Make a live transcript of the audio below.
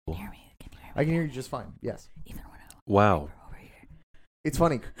I can hear you just fine. Yes. Even when Wow. over here. It's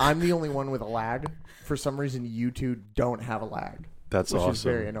funny. I'm the only one with a lag. For some reason, you two don't have a lag. That's which awesome. is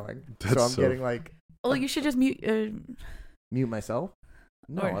very annoying. That's so I'm so- getting like Well, you should just mute. mute myself.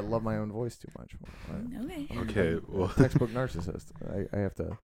 No, Or- I love my own voice too much. Okay. I'm Okay, a well- textbook narcissist. I have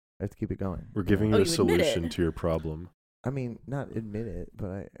to keep it going. We're giving Oh, you a you admit solution it. to your problem. I mean, not admit it,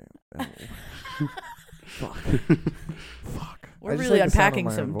 but fuck. Fuck. We're I just really like the sound of unpacking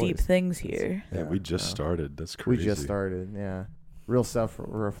my own some deep voice. things here. Yeah, we just no. started. That's We crazy. just started. Yeah, real self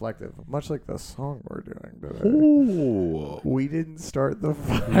reflective, much like the song we're doing today. Ooh. We didn't start the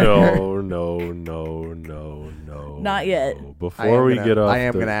fire. No. Not yet. No. Before we get off, I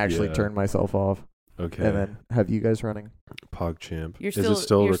am gonna actually yeah. turn myself off, Okay. and then have you guys running. PogChamp. You're Is still it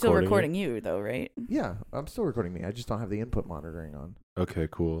still you're recording? still it? recording you though, right? Yeah, I'm still recording me. I just don't have the input monitoring on. Okay,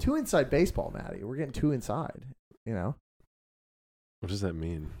 cool. Too inside baseball, Maddie. We're getting too inside. You know, What does that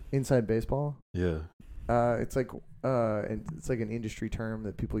mean? inside baseball. Yeah. It's like it's like an industry term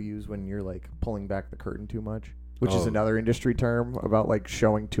that people use when you're like pulling back the curtain too much, which is Oh. another industry term about like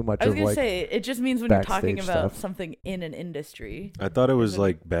showing too much I was of gonna like. say it just means when you're talking backstage about stuff. something in an industry. I thought it was Is it-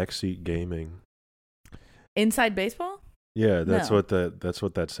 like backseat gaming. Inside baseball? Yeah, that's No. what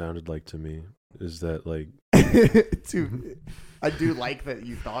that sounded like to me. Is that like Too, I do like that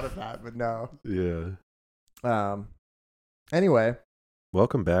you thought of that, but no. yeah. Anyway,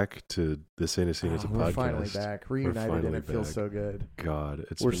 Welcome back to This Ain't a Scene, It's a we're Podcast. finally back, reunited, and finally it feels back. so good. God,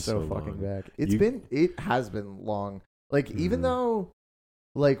 it's We're been so so fucking long. back. It has been long. Like even Mhm. though,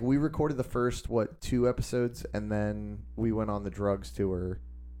 like we recorded the first 2 episodes, and then we went on the drugs tour,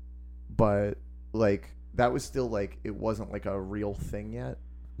 but like that was still like it wasn't like a real thing yet.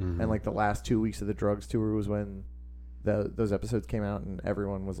 Mhm. And like the last 2 weeks of the drugs tour was when those episodes came out, and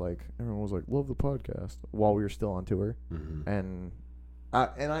everyone was like love the podcast while we were still on tour. Mhm. And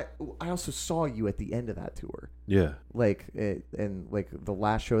I also saw you at the end of that tour, Yeah, like and like the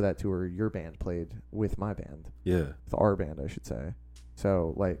last show of that tour, your band played with my band, yeah. with our band, I should say.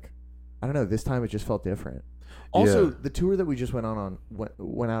 So like, I don't know, this time it just felt different. Also, Yeah. the tour that we just went out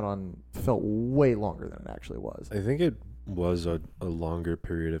on felt way longer than it actually was. I think it was a longer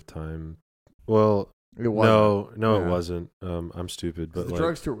period of time. Well, It wasn't. no, Yeah. it wasn't. I'm stupid, but the like,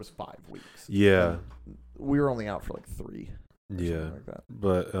 drugs tour was 5 weeks. yeah, And we were only out for like 3. Or yeah. something like that.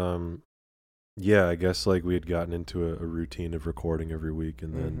 But yeah, I guess like we had gotten into a routine of recording every week,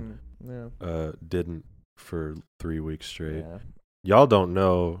 and then Yeah. didn't for 3 weeks straight. Yeah. Y'all don't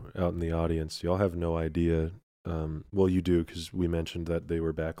know out in the audience. Y'all have no idea. Well, you do because we mentioned that they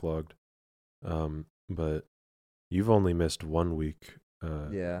were backlogged. But you've only missed 1 week.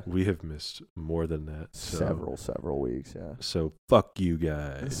 Yeah. We have missed more than that. So, Several weeks, yeah. So fuck you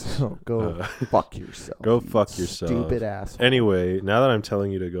guys. So go fuck yourself. Go you fuck yourself. Stupid asshole. Anyway, now that I'm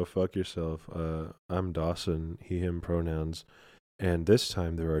telling you to go fuck yourself, I'm Dawson, he, him pronouns. And this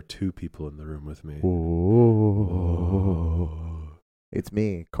time there are 2 people in the room with me. Ooh. It's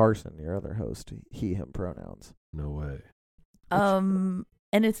me, Carson, your other host. He, him pronouns. No way. And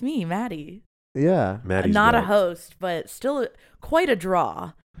it's me, Maddie. Yeah. Maddie's Not a back. host, but still quite a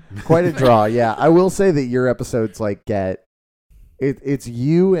draw. Quite a draw, yeah. I will say that your episodes like get it's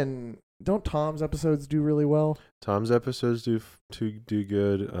you, and don't Tom's episodes do really well? Tom's episodes do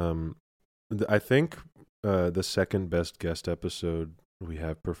good. I think the second best guest episode we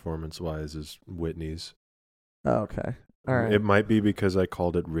have performance-wise is Whitney's. Oh, okay. All right. It might be because I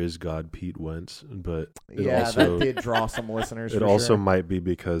called it Riz God Pete Wentz, but it yeah, also that did draw some listeners. it for also sure. might be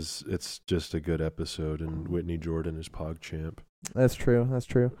because it's just a good episode and Whitney Jordan is PogChamp. That's true. That's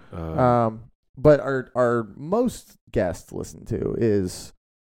true. But our most guests listen to is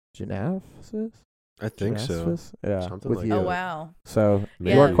Janafsis? I think so. Janafsis? Yeah, Something with like you. Oh wow. So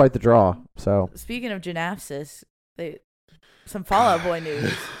Maybe. you are quite the draw. So Speaking of Janafsis, some Fallout Boy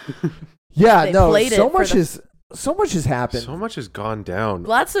news. yeah, They no, played so it for much the- is so much has happened. So much has gone down.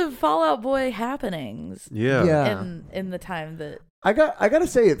 Lots of Fallout Boy happenings Yeah. in the time that I gotta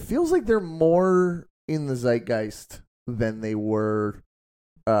say, it feels like they're more in the zeitgeist than they were.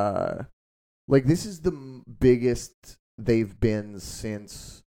 Like this is the biggest they've been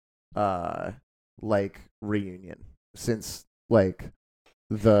since, like reunion, since like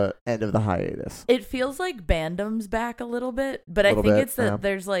the end of the hiatus. it feels like Bandom's back a little bit, but I Little think bit, it's that yeah.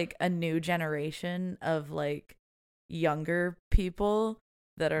 there's like a new generation of like younger people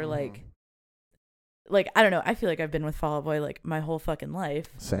that are Mhm. like I don't know. I feel like I've been with Fall Out Boy like my whole fucking life,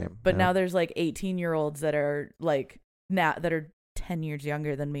 Same, but yeah. now there's like 18-year-olds that are like now that are 10 years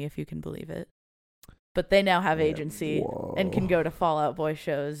younger than me, if you can believe it. But they now have Yeah, agency whoa. and can go to Fall Out Boy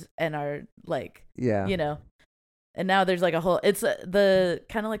shows and are like, Yeah, you know, And now there's like a whole, it's the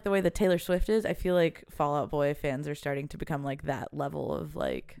kind of like the way that Taylor Swift is. I feel like Fall Out Boy fans are starting to become like that level of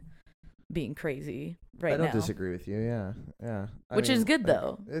like being crazy right now. I don't disagree with you. Yeah. Yeah. Which is good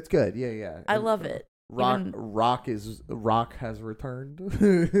though. It's good. Yeah. Yeah. I love it. Rock has returned.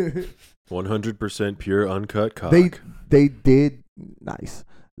 100% pure uncut cock. They did nice.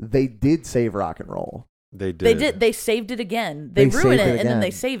 They did save rock and roll. They did. They saved it again. They ruin it and then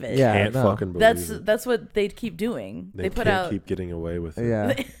they save it. Yeah, Can't fucking believe it. That's what they keep doing. They put out. Keep getting away with it.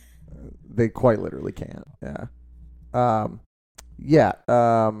 Yeah. They quite literally can't. Yeah. Yeah.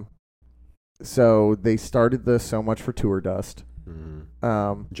 So they started the So Much for Tour Dust.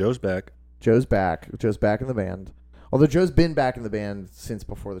 Mm-hmm. Joe's back. Joe's back in the band. Although Joe's been back in the band since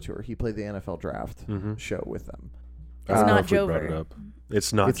before the tour. He played the NFL draft show with them. It's not Jover.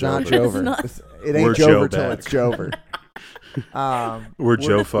 It's not Jover. It ain't We're Jover Joe till back. it's Jover. We're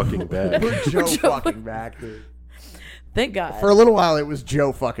Joe fucking back. We're Joe fucking back, dude. Thank God. For a little while, it was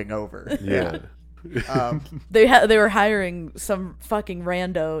Joe fucking over. Yeah. They were hiring some fucking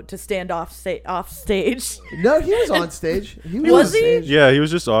rando to stand off stage. No, he was on stage. Was he? Stage. Yeah, he was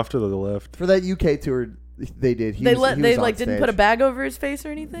just off to the left. For that UK tour, they did. They didn't put a bag over his face or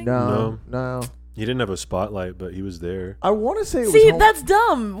anything. No. He didn't have a spotlight, but he was there. I want to say it was. See, that's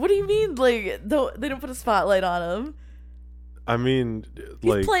dumb. What do you mean? Like, they don't put a spotlight on him. I mean,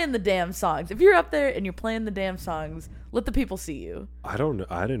 He's playing the damn songs. If you're up there and you're playing the damn songs, let the people see you. I don't know.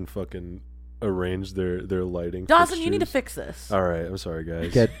 I didn't fucking arrange their lighting. Dawson, fixtures. you need to fix this. All right, I'm sorry,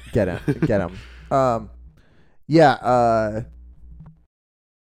 guys. Get him. Yeah.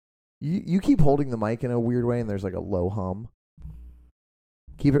 You keep holding the mic in a weird way, and there's like a low hum.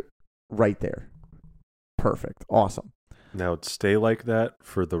 Keep it right there. Perfect. Awesome. Now stay like that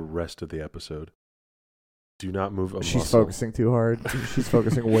for the rest of the episode. Do not move a muscle. She's focusing too hard. She's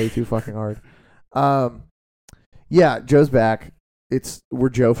focusing way too fucking hard. Yeah, Joe's back. We're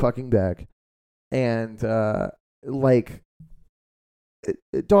Joe fucking back. And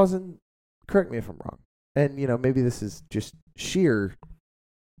Dawson, correct me if I'm wrong. And maybe this is just sheer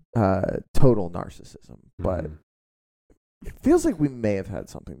total narcissism, but it feels like we may have had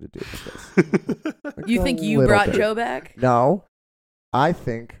something to do with this. You think you brought Joe back? No. I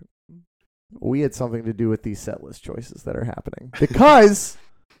think we had something to do with these setlist choices that are happening. Because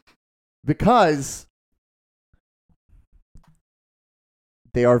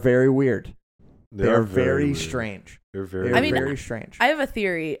they are very weird. They are very strange. They're very very strange. I have a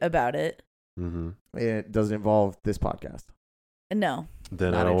theory about it. Mm-hmm. It doesn't involve this podcast. No.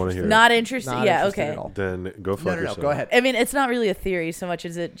 Then Not I don't want to hear Not it. interested. Not yeah, interested okay. at all. Then go fuck yourself. Go ahead. I mean, it's not really a theory so much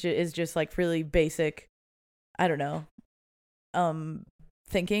as it is just like really basic, I don't know,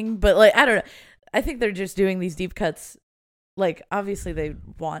 thinking. But like, I don't know. I think they're just doing these deep cuts. Like, obviously they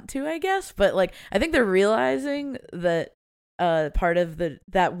want to, I guess. But like, I think they're realizing that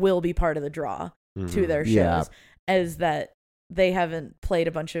that will be part of the draw to their shows is that they haven't played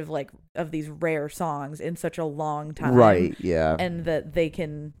a bunch of these rare songs in such a long time. Right, yeah. And that they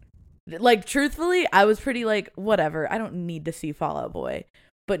can, truthfully, I was pretty whatever. I don't need to see Fall Out Boy.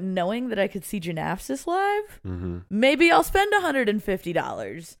 But knowing that I could see Janapsis live, maybe I'll spend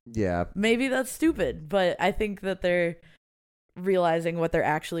 $150. Yeah. Maybe that's stupid. But I think that they're realizing what they're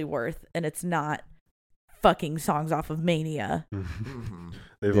actually worth. And it's not fucking songs off of Mania.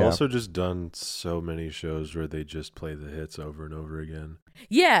 They've also just done so many shows where they just play the hits over and over again.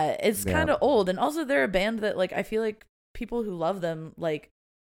 Yeah, it's kind of old. And also they're a band that I feel like people who love them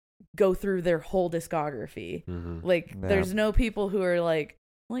go through their whole discography. There's no people who are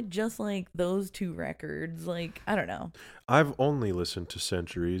just like those two records. I don't know. I've only listened to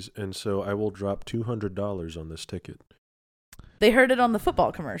Centuries, and so I will drop $200 on this ticket. They heard it on the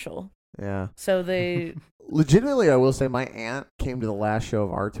football commercial. Yeah. So they legitimately, I will say, my aunt came to the last show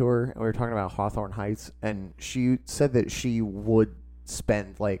of our tour, and we were talking about Hawthorne Heights, and she said that she would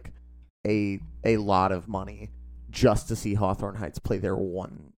spend a lot of money just to see Hawthorne Heights play their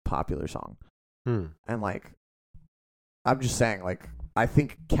one popular song. And I'm just saying, I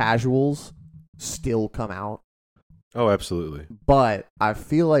think casuals still come out. Oh, absolutely. But I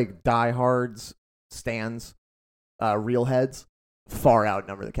feel like diehards, stans, real heads far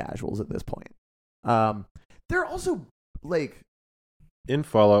outnumber the casuals at this point. They're also in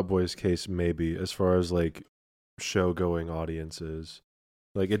Fall Out Boy's case, maybe as far as show going audiences,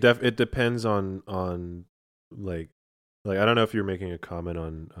 it depends on I don't know if you're making a comment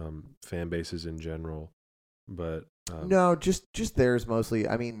on fan bases in general, but no, just theirs mostly.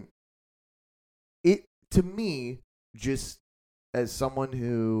 I mean, it to me, just as someone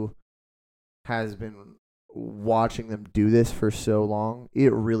who has been watching them do this for so long,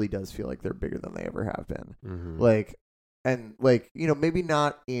 it really does feel like they're bigger than they ever have been. Mhm. Like, and like, you know, maybe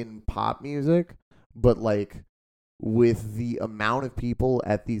not in pop music, but like with the amount of people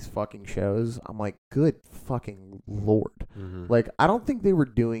at these fucking shows, I'm like, good fucking Lord. Mhm. Like, I don't think they were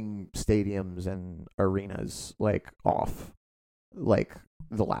doing stadiums and arenas like off like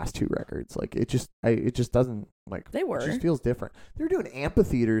the last two records. Like, it just doesn't, like, They were. it just feels different. They were doing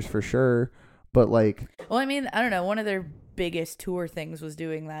amphitheaters for sure, but like, Well, I mean, I don't know. One of their biggest tour things was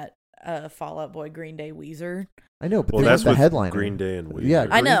doing that Fall Out Boy, Green Day, Weezer. I know, but Well, that's that's the with headliner. Green Day and Weezer. Yeah,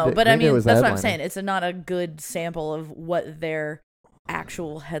 I know, Green Day- but I Green Day mean, was that's the what I'm headliner. saying. It's not a good sample of what their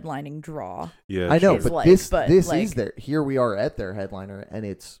actual headlining draw. Yeah, I know, is but like, this but, is like- their. Here we are at their headliner, and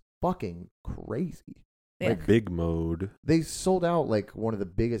it's fucking crazy. Yeah. Like, Big Mode. they sold out like one of the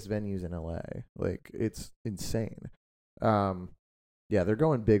biggest venues in LA. Like, it's insane. Yeah, they're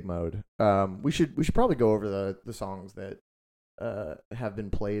going big mode. We should probably go over the songs that have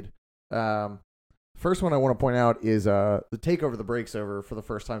been played. First one I want to point out is the Take Over the Breaks Over for the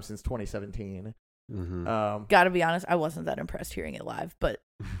first time since 2017. Mm-hmm. Gotta be honest, I wasn't that impressed hearing it live, but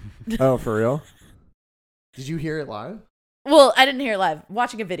Oh, for real? Did you hear it live? well, I didn't hear it live.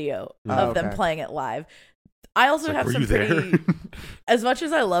 Watching a video Oh, of them okay. playing it live. I also It's like, have were some you there? pretty. As much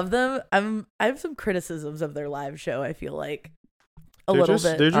as I love them, I have some criticisms of their live show. I feel like a little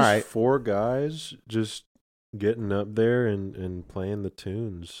bit. They're just Alright. four guys just getting up there and playing the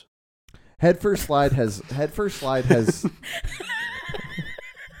tunes. Head First Slide has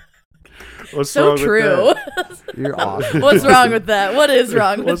What's So wrong true. With that? You're awesome. What's wrong with that? What is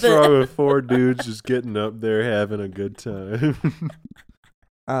wrong with What's it? wrong with four dudes just getting up there having a good time?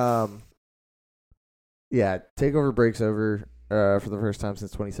 Yeah, Take Over Breaks Over for the first time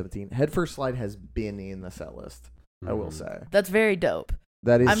since 2017. Head First Slide has been in the set list, I will Mhm. say. That's very dope.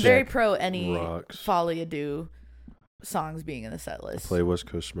 That is I'm very sick. pro any Rocks. Folly Ado songs being in the set list. Play West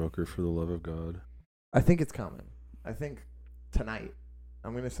Coast Smoker for the love of God. I think it's coming. I think tonight.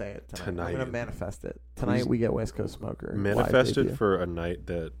 I'm going to say it tonight. I'm going Tonight. to manifest it. Tonight Please we get West Coast Smoker. live Manifested debut. for a night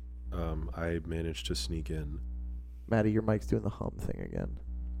that I managed to sneak in. Maddie, your mic's doing the hum thing again.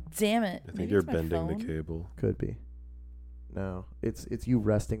 Damn it. I think Maybe you're it's my bending phone. the cable. Could be. No, it's you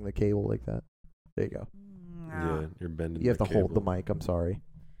resting the cable like that. There you go. Yeah, you're bending. You have the to hold the cable. mic. I'm sorry.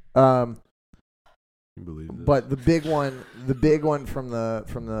 Can you believe this? But the big one from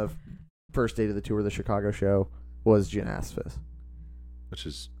the first date of the tour, the Chicago show, was Gymnastis. which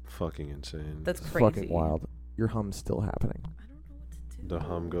is fucking insane. That's It's crazy. fucking wild. Your hum's still happening. I don't know what to do. The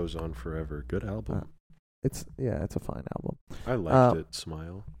hum goes on forever. Good album. It's a fine album. I liked it.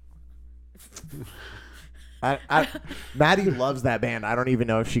 Smile. Maddie loves that band. I don't even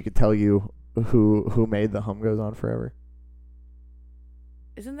know if she could tell you who made the hum goes on forever.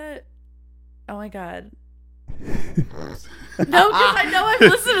 Isn't that? Oh my god. No, because I know I've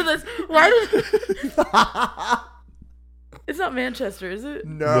listened to this. Why did? It's not Manchester, is it?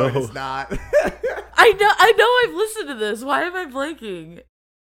 No, No. it's not. I know I've listened to this. Why am I blanking?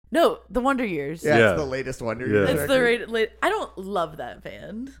 No, the Wonder Years. Yeah, Yeah. it's the latest Wonder Yeah. Years It's the record. late. I don't love that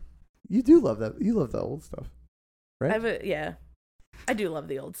band. You do love that. You love the old stuff, right? Yeah, I do love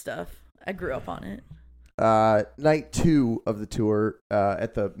the old stuff. I grew up on it. Night 2 of the tour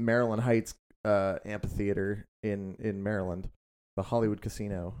at the Maryland Heights amphitheater in Maryland, the Hollywood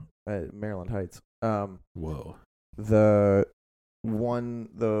Casino at Maryland Heights. Whoa. The ones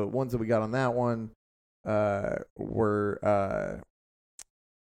that we got on that one were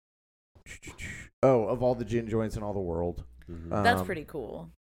of all the gin joints in all the world. Mhm. That's pretty cool.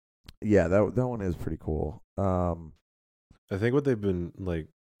 Yeah, that one is pretty cool. I think what they've been like,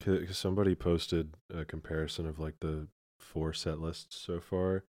 cause somebody posted a comparison of like the 4 set lists so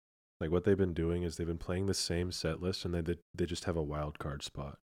far. Like what they've been doing is they've been playing the same set list and they just have a wild card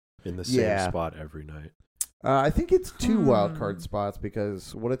spot in the same Yeah. spot every night. I think it's 2 wild Hmm. card spots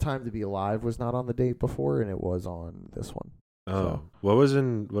because What a Time to Be Alive was not on the date before, and it was on this one. Oh, So. what was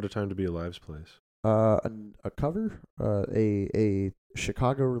in What a Time to Be Alive's place? A cover, a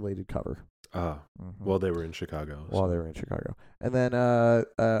Chicago related cover. Ah, well, they were in Chicago. While so- they were in Chicago, and then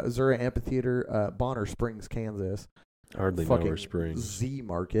Zura Amphitheater, Bonner Springs, Kansas. Hardly know Fucking where Springs. Z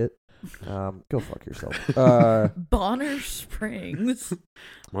Market. Go fuck yourself. Bonner Springs.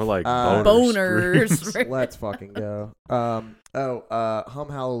 More like Boner Springs. Springs. Let's fucking go. Hum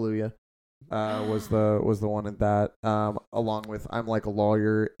Hallelujah was the one in that, along with I'm Like a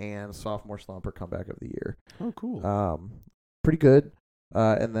Lawyer and Sophomore Slumper Comeback of the Year. Oh, cool. Pretty good.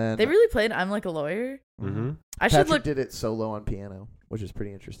 And then They really played I'm Like a Lawyer. Mm-hmm. I should Patrick look. did it solo on piano, which is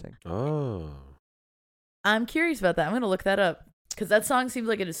pretty interesting. Oh. I'm curious about that. I'm gonna look that up. Because that song seems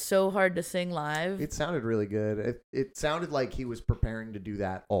like it is so hard to sing live. It sounded really good. It sounded like he was preparing to do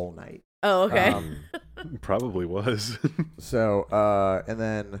that all night. Oh, okay. Probably was. So, and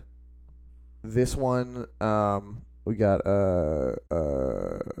then this one, we got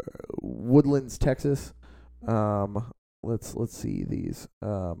Woodlands, Texas. Let's see these.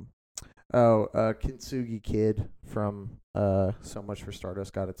 Kintsugi Kid from So Much for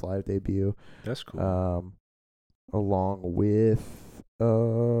Stardust got its live debut. That's cool. Along with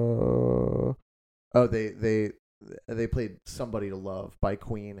they played Somebody to Love by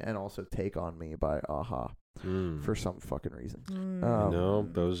Queen and also Take on Me by Aha for some fucking reason. No,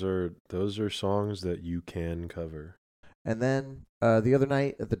 those are songs that you can cover. And then the other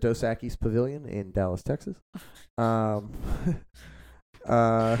night at the Dos Equis Pavilion in Dallas, Texas.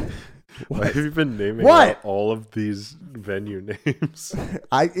 Why have you been naming all of these venue names?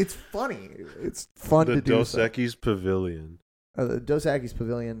 It's funny. It's fun to do. The Dos Equis Pavilion. The Dos Equis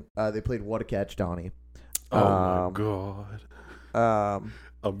Pavilion. They played What a Catch, Donnie. Oh my god. I'm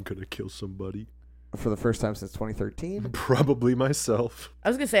gonna kill somebody. For the first time since 2013. Probably myself. I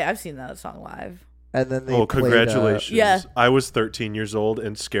was gonna say I've seen that song live. And then they congratulations. Yeah. I was 13 years old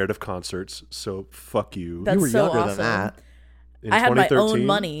and scared of concerts, so fuck you. That's you were so younger awesome. than that. In I had my 2013? own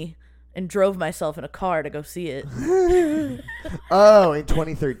money and drove myself in a car to go see it. Oh, in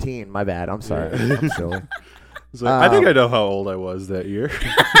 2013. My bad. I'm sorry. Yeah. I'm silly. I think I know how old I was that year.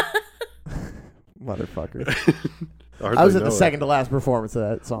 Motherfucker. Hardly I was at know the it. second to last performance of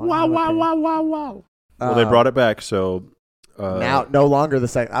that song. Wow. Well, they brought it back, so now no longer the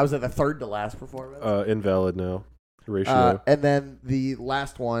second. I was at the third to last performance. invalid now. Ratio. And then the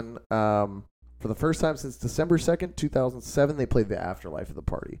last one, for the first time since December 2nd, 2007, they played The Afterlife of the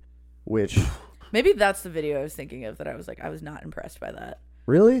Party, which... Maybe that's the video I was thinking of that I was like, I was not impressed by that.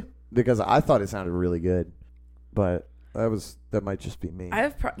 Really? Because I thought it sounded really good, but that might just be me.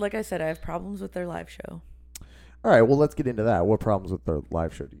 Like I said, I have problems with their live show. All right, well, let's get into that. What problems with their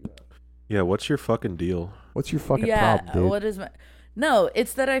live show do you have? Yeah, what's your fucking deal? What's your fucking problem, dude? What is my... No,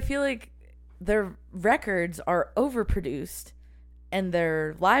 it's that I feel like their records are overproduced and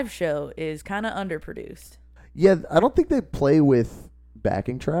their live show is kind of underproduced. Yeah, I don't think they play with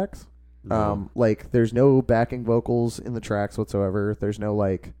backing tracks. No. Like there's no backing vocals in the tracks whatsoever. There's no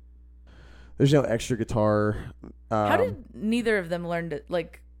extra guitar. How did neither of them learn to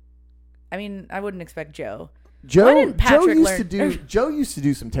like? I mean, I wouldn't expect Joe. Joe didn't Patrick Joe used to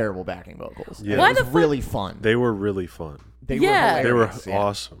do some terrible backing vocals. Yeah. It was really fun. They were really fun. They Yeah. They were hilarious, yeah.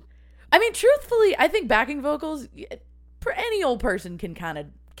 awesome. I mean, truthfully, I think backing vocals, for any old person can kind of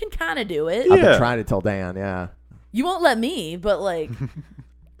do it. Yeah. I've been trying to tell Dan, yeah. You won't let me, but like,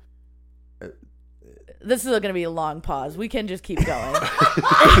 this is going to be a long pause. We can just keep going.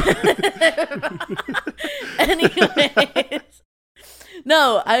 Anyways.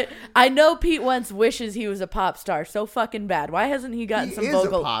 No, I know Pete Wentz wishes he was a pop star so fucking bad. Why hasn't he gotten some vocal? He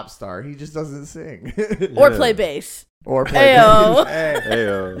is a pop star. He just doesn't sing. Or play bass. Or play Ayo. bass. Hey.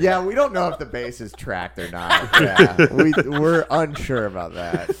 Ayo. Yeah, we don't know if the bass is tracked or not. Yeah, we're unsure about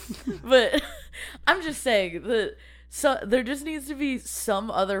that. But I'm just saying that there just needs to be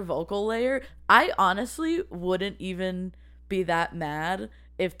some other vocal layer. I honestly wouldn't even be that mad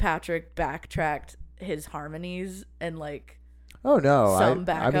if Patrick backtracked his harmonies and like Oh no, some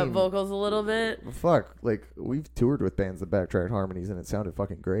backup I mean, vocals a little bit. Fuck, like we've toured with bands that backtrack harmonies and it sounded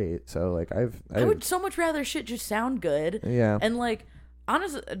fucking great. So like I would so much rather shit just sound good. Yeah. And like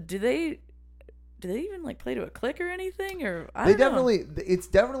honestly, do they even like play to a click or anything? Or it's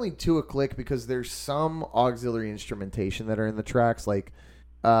definitely to a click because there's some auxiliary instrumentation that are in the tracks. Like,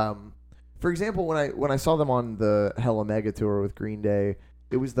 for example, when I saw them on the Hella Mega tour with Green Day,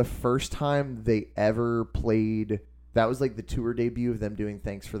 it was the first time they ever played. That was like the tour debut of them doing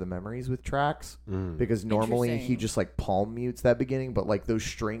Thanks for the Memories with tracks. Because normally he just like palm mutes that beginning, but like those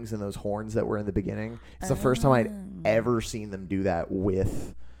strings and those horns that were in the beginning, it's the first time I'd ever seen them do that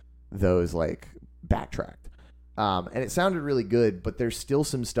with those like backtracked. And it sounded really good, but there's still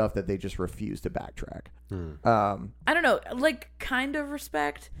some stuff that they just refuse to backtrack. I don't know, like kind of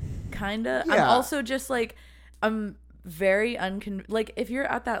respect, kind of. Yeah. I'm also just like, I'm very like if you're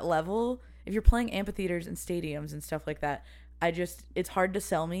at that level, if you're playing amphitheaters and stadiums and stuff like that, it's hard to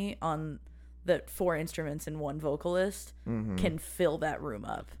sell me on that 4 instruments and 1 vocalist can fill that room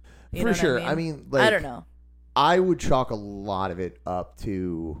up. You know For sure. what I mean? Like, I don't know. I would chalk a lot of it up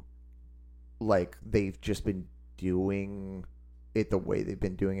to like they've just been doing it the way they've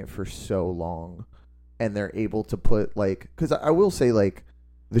been doing it for so long, and they're able to put like, because I will say like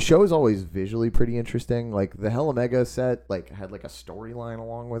the show is always visually pretty interesting. Like the Hella Mega set like had like a storyline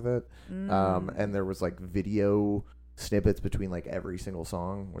along with it, and there was like video snippets between like every single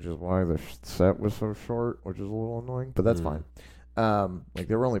song, which is why the set was so short, which is a little annoying, but that's fine. Like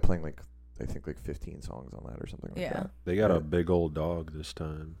they were only playing like I think like 15 songs on that or something like that. They got a big old dog this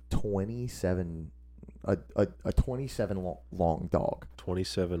time. 27 a 27 long dog.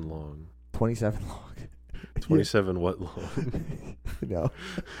 27 long. 27 long. 27 what long? No.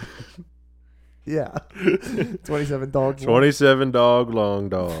 Yeah. 27 dogs. 27 dog long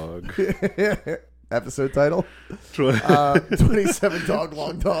dog. Episode title? 27 dog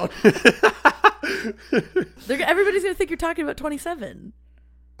long dog. Everybody's gonna think you're talking about 27.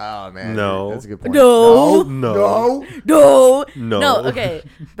 Oh man, no, that's a good point. No. No. Okay,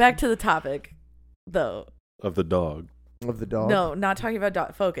 back to the topic, though. Of the dog. Of the dog. No, not talking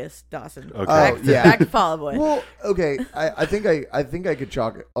about focus, Dawson. Okay. Back to Fall Out Boy. Well, okay. I think I could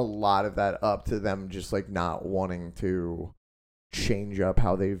chalk a lot of that up to them just like not wanting to change up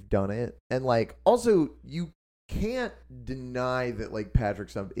how they've done it, and like also you can't deny that like Patrick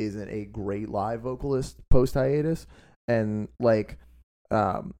Stump isn't a great live vocalist post hiatus, and like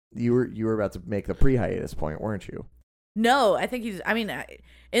you were about to make the pre hiatus point, weren't you? No, I think he's. I mean,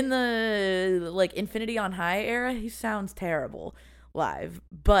 in the like Infinity on High era, he sounds terrible live,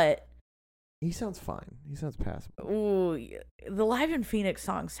 but he sounds fine. He sounds passable. Ooh, the Live in Phoenix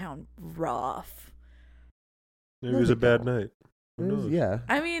songs sound rough. Maybe it was a bad night. Yeah.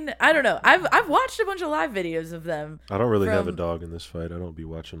 I mean, I don't know. I've watched a bunch of live videos of them. I don't really have a dog in this fight. I don't be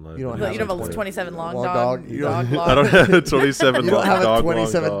watching live. You don't have a 27 long dog. I don't have a 27 You don't have a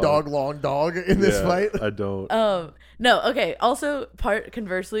 27 dog long dog in this fight. I don't. No. Okay. Also,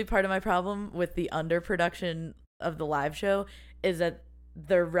 conversely, part of my problem with the underproduction of the live show is that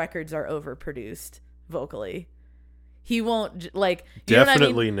their records are overproduced vocally. He won't like definitely you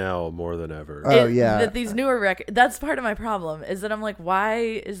know what I mean? Now more than ever. Oh yeah, that these newer records. That's part of my problem is that I'm like, why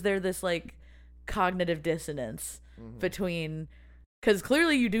is there this like cognitive dissonance between? Because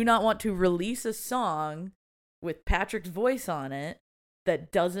clearly you do not want to release a song with Patrick's voice on it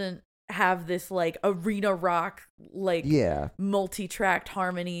that doesn't have this like arena rock like multi-tracked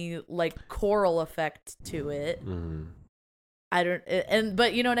harmony like choral effect to it. I don't,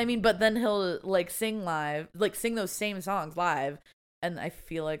 but you know what I mean? But then he'll like sing those same songs live, and I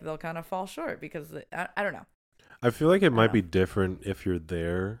feel like they'll kind of fall short because I don't know. I feel like it might be different if you're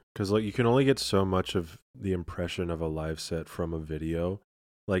there, because like you can only get so much of the impression of a live set from a video.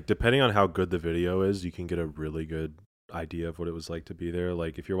 Like depending on how good the video is, you can get a really good idea of what it was like to be there.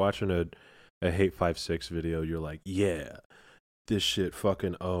 Like if you're watching a Hate 5-6 video, you're like, yeah, this shit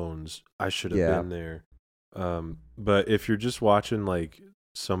fucking owns. I should have been there. But if you're just watching like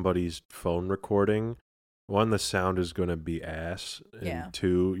somebody's phone recording, one, the sound is going to be ass, and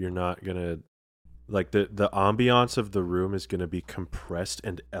two, you're not going to like the ambiance of the room is going to be compressed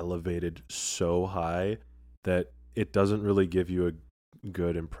and elevated so high that it doesn't really give you a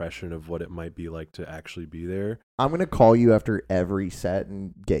good impression of what it might be like to actually be there. I'm going to call you after every set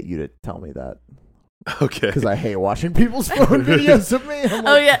and get you to tell me that. Okay. Because I hate watching people's phone videos of me. I'm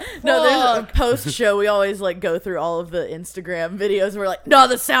like, no, there's a post show. We always like go through all of the Instagram videos. And we're like, no,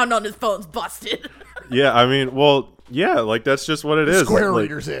 the sound on his phone's busted. Yeah, I mean, well, yeah, like that's just what it is. Square like,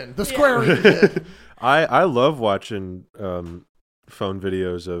 readers in. The square readers in. I love watching phone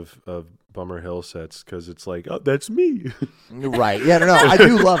videos of Bummer Hill sets because it's like, oh, that's me. Right. Yeah, no, I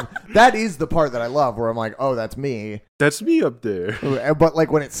do love that. Is the part that I love where I'm like, oh, that's me. That's me up there. But like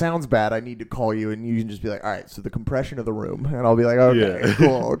when it sounds bad, I need to call you and you can just be like, all right, so the compression of the room. And I'll be like, okay,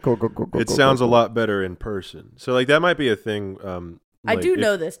 cool. It sounds a lot better in person. So like that might be a thing. I do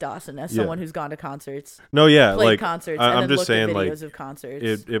know this, Dawson, as someone who's gone to concerts. No, yeah, played like concerts. I'm and just looked saying, at videos like of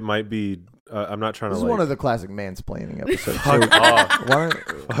concerts. it might be. I'm not trying this to. This is like, one of the classic mansplaining episodes. Fuck off.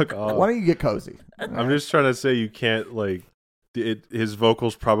 Fuck off. Why don't you get cozy? I'm just trying to say you can't like. His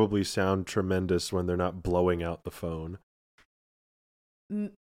vocals probably sound tremendous when they're not blowing out the phone.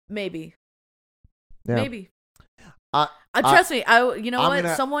 Maybe. Yeah. Maybe. Trust me. You know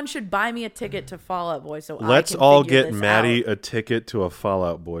what? Someone should buy me a ticket to Fall Out Boy. So let's I can all figure get this Maddie out. a ticket to a Fall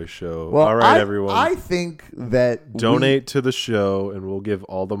Out Boy show. Well, all right, everyone. I think that donate to the show, and we'll give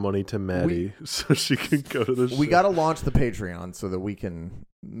all the money to Maddie so she can go to the show. We got to launch the Patreon so that we can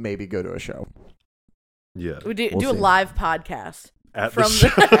maybe go to a show. Yeah, we do a live podcast at from the show.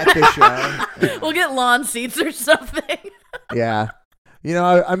 At the show. We'll get lawn seats or something. Yeah. You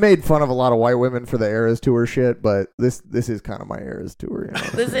know, I made fun of a lot of white women for the Eras Tour shit, but this is kind of my Eras Tour. You know?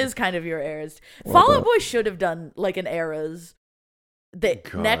 This is kind of your Eras. Fall Out Boy should have done like an Eras.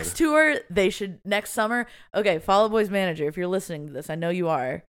 Next tour, next summer. Okay, Fall Out Boy's manager, if you're listening to this, I know you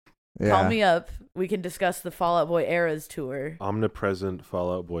are. Yeah. Call me up. We can discuss the Fall Out Boy Eras tour. Omnipresent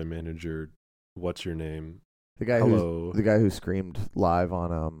Fall Out Boy manager. What's your name? The guy Hello. the guy who screamed live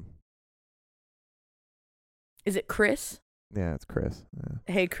on Is it Chris? Yeah, it's Chris.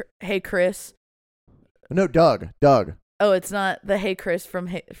 Yeah. Hey Chris. No, Doug. Oh, it's not the Hey Chris from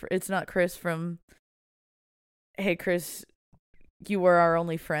it's not Chris from Hey Chris, you were our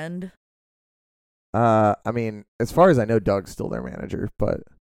only friend. I mean, as far as I know, Doug's still their manager, but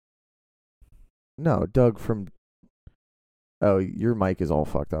no, Doug from. Oh, your mic is all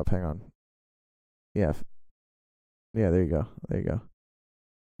fucked up. Hang on. Yeah. Yeah, there you go.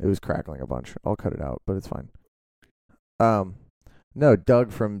 It was crackling a bunch. I'll cut it out, but it's fine. No,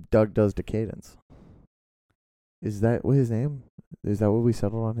 Doug from Doug Does Decadence. Is that what his name? Is that what we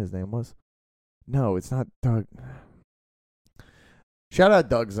settled on his name was? No, it's not Doug. Shout out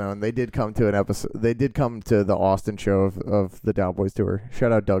Doug Zone. They did come to an episode. They did come to the Austin show of the Down Boys tour.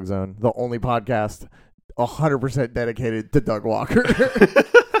 Shout out Doug Zone, the only podcast 100% dedicated to Doug Walker.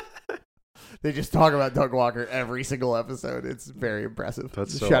 They just talk about Doug Walker every single episode. It's very impressive.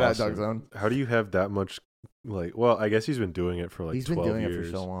 That's so Shout awesome. out Doug Zone. How do you have that much? Well, I guess he's been doing it for He's 12 been doing years.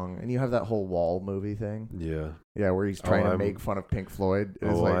 it for so long, and you have that whole Wall movie thing. Yeah, where he's trying to make fun of Pink Floyd.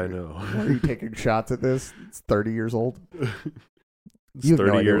 It's I know. Why are you taking shots at this? It's 30 years old. It's You have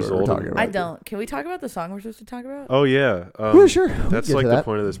 30 no idea years what we're old. talking about. I don't. Can we talk about the song we're supposed to talk about? Oh yeah. Yeah, sure. We That's can get like to the that.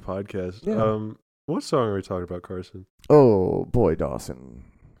 point of this podcast. Yeah. What song are we talking about, Carson? Oh, boy, Dawson.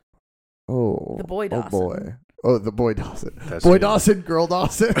 Oh, The Boy Dawson. Oh, boy. Oh, the Boy Dawson. That's Boy me. Dawson, Girl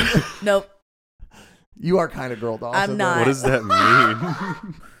Dawson. Nope. You are kind of Girl Dawson. I'm not. What does that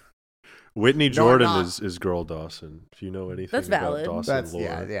mean? Whitney No, Jordan I'm not. is Girl Dawson. If you know anything That's about valid. Dawson That's lore.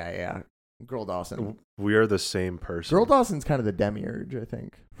 yeah. Girl Dawson. We are the same person. Girl Dawson's kind of the demiurge, I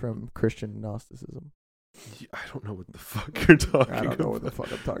think, from Christian Gnosticism. I don't know what the fuck you're talking about. I don't know what the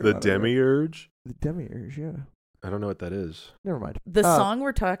fuck I'm talking The about. demiurge? The demiurge, yeah. I don't know what that is. Never mind. The song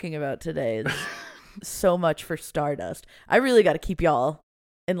we're talking about today is so much for Stardust. I really got to keep y'all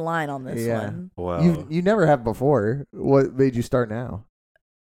in line on this Yeah. one. Wow. You never have before. What made you start now?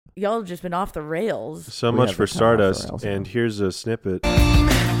 Y'all have just been off the rails. So We much have for been kind of off the Stardust, rails, and yeah. here's a snippet,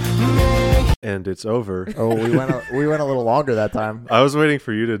 and it's over. Oh, we went a little longer that time. I was waiting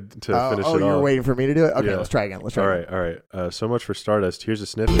for you to finish oh, it you were off. waiting for me to do it? Okay, Yeah. let's try again. All right. So much for Stardust. Here's a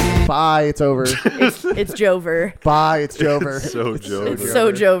snippet. Bye, it's over. It's Jover. Bye, it's Jover. It's so Jover. It's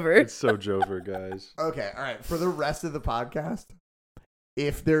so Jover. It's so Jover, guys. Okay, all right. For the rest of the podcast,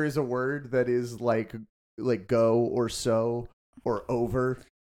 if there is a word that is like go or so or over,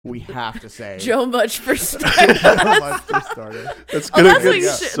 we have to say Joe much for Joe Stardust. much for Stardust. That's Oh, gonna that's what, get you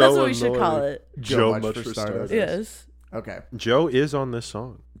so should, that's what we should annoying. call it. Joe much for Stardust. Yes. Okay. Joe is on this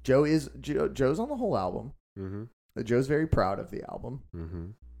song. Joe's on the whole album. Mm-hmm. Joe's very proud of the album.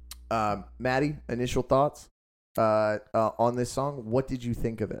 Mm-hmm. Maddie, initial thoughts on this song. What did you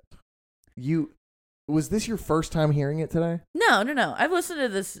think of it? Was this your first time hearing it today? No. I've listened to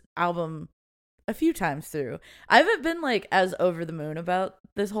this album a few times through. I haven't been like as over the moon about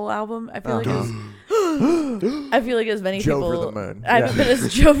this whole album. I feel like as many Joe people. for the moon. I haven't been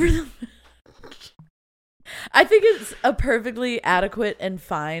as Joe for the moon. I think it's a perfectly adequate and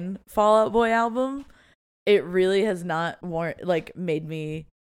fine Fall Out Boy album. It really has not made me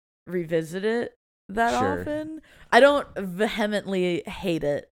revisit it that Sure. often. I don't vehemently hate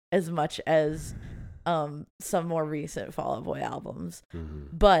it as much as some more recent Fall Out Boy albums.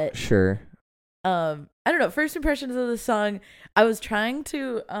 Mm-hmm. But Sure. I don't know, first impressions of the song, I was trying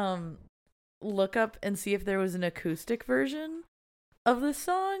to look up and see if there was an acoustic version of this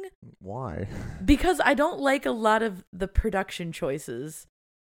song Why? because I don't like a lot of the production choices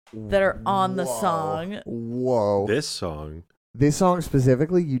that are on the song. Whoa. This song. This song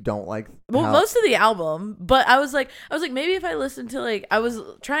specifically, you don't like? Well, most of the album, but I was like maybe if I listened to I was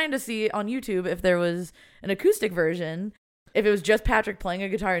trying to see on YouTube if there was an acoustic version, if it was just Patrick playing a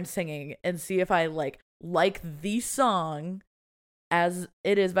guitar and singing, and see if I like the song as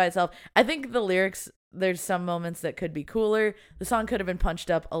it is by itself. I think the lyrics, there's some moments that could be cooler. The song could have been punched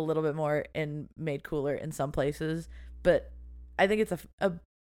up a little bit more and made cooler in some places, but I think it's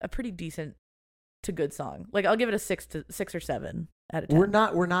a pretty decent to good song. Like I'll give it a 6 or 7 out of 10. We're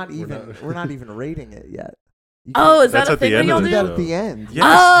not even rating it yet. Oh, is that That's a at the thing that end y'all of do the do? that at the end. Yes,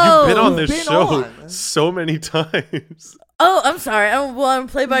 Oh, you've been on this been show on. so many times. Oh, I'm sorry. I'm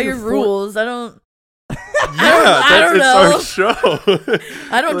play by your You're rules. I don't. Yeah, I don't know. it's our show.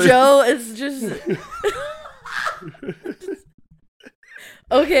 I don't, Like- Joe. It's just.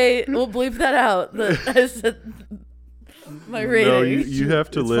 Okay, we'll bleep that out. I said my rating. No, you have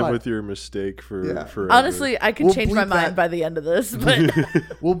to It's live fine. with your mistake forever. Honestly, I could We'll change my bleep mind that. by the end of this, but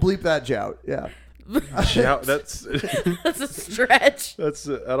We'll bleep that out. Yeah. Yeah, that's that's a stretch. I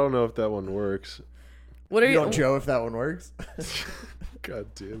don't know if that one works. What are You you? don't Joe if that one works.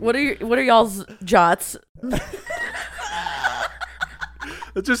 God damn it. What are y'all's jots?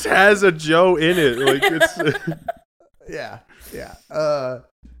 It just has a Joe in it. Like it's Yeah.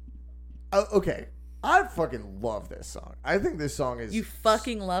 Okay. I fucking love this song. I think this song is. You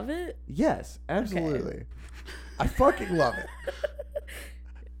fucking love it? Yes, absolutely. I fucking love it.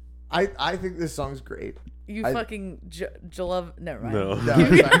 I think this song's great. You fucking love. Never mind. no. No,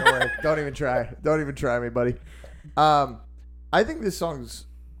 it's not gonna work. Don't even try. Don't even try me, buddy. I think this song's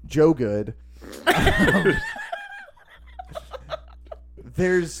Joe good.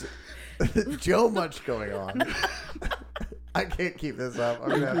 There's Joe much going on. I can't keep this up. I'm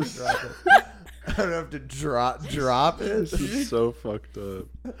gonna have to drop it. I'm gonna have to drop it. This is so fucked up.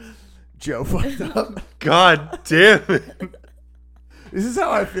 Joe fucked up. God damn it. This is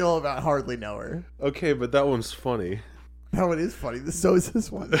how I feel about Hardly Know Her. Okay, but that one's funny. No, it is funny. So is this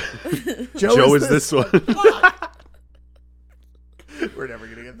one. Joe is this one. We're never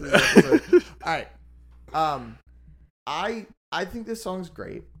gonna get through this episode. All right. I think this song's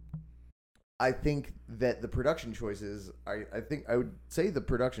great. I think that the production choices, I think I would say the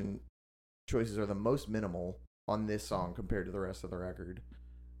production choices are the most minimal on this song compared to the rest of the record.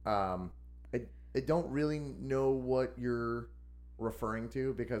 I don't really know what you're referring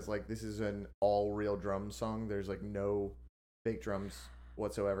to because like this is an all real drum song. There's like no fake drums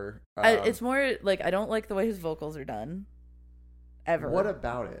whatsoever. It's more like I don't like the way his vocals are done. Ever. What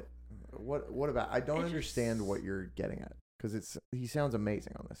about it? What about? I don't understand what you're getting at because he sounds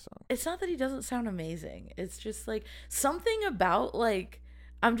amazing on this song. It's not that he doesn't sound amazing. It's just like something about like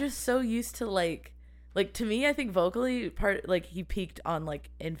I'm just so used to like to me I think vocally like he peaked on like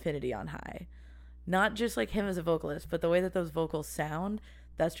Infinity on High. Not just like him as a vocalist, but the way that those vocals sound,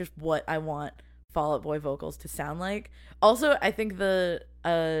 that's just what I want Fall Out Boy vocals to sound like. Also, I think the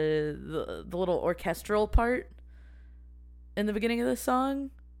little orchestral part in the beginning of the song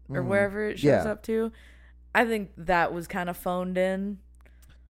or wherever it shows up to, I think that was kind of phoned in.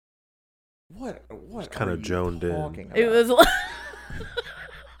 What kind of joned in. About? It was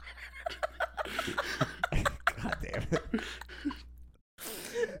God damn it.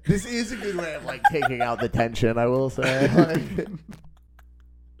 This is a good way of like taking out the tension, I will say. Like,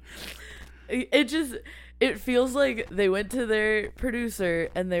 it feels like they went to their producer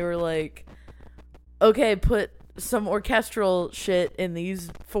and they were like, okay, put some orchestral shit in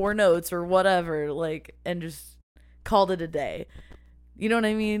these 4 notes or whatever, like, and just called it a day. You know what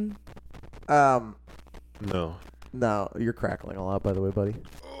I mean? No, you're crackling a lot, by the way, buddy.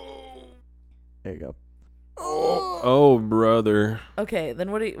 There you go. Oh, brother. Okay,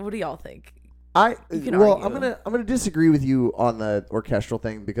 then what do y'all think? I'm argue. gonna disagree with you on the orchestral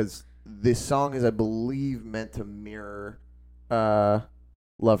thing because this song is, I believe, meant to mirror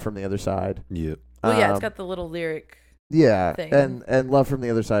Love from the Other Side. Yep. Well, yeah, it's got the little lyric. Yeah, thing. and Love from the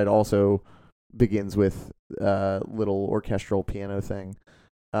Other Side also begins with little orchestral piano thing,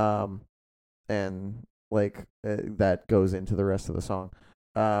 and like that goes into the rest of the song.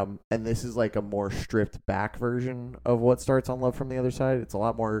 And this is like a more stripped back version of what starts on Love from the Other Side. It's a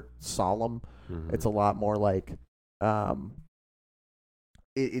lot more solemn. Mm-hmm. It's a lot more like,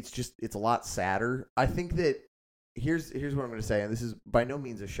 it's a lot sadder. I think that here's what I'm going to say, and this is by no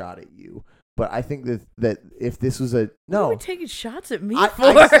means a shot at you, but I think that if this was What are you taking shots at me for?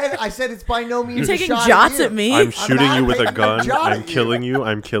 I said it's by no means You're a taking shot shots at at me. I'm shooting you with a gun. shot I'm at killing you.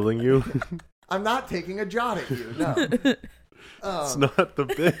 I'm killing you. I'm not taking a jot at you. No. It's not the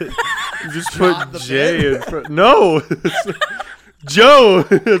bit. You just Not put the J bit. in front. No, it's not. Joe.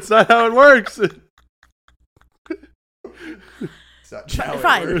 It's not how it works. Such how it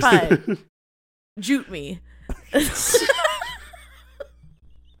Fine, works. fine. Jute me.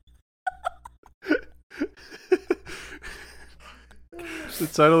 The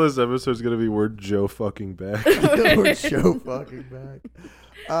title of this episode is gonna be "We're Joe fucking back." We're Joe fucking back.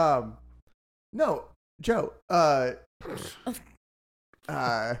 No, Joe.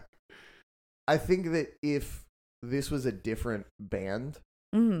 I think that if this was a different band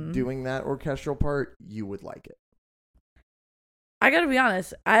doing that orchestral part, you would like it. I gotta be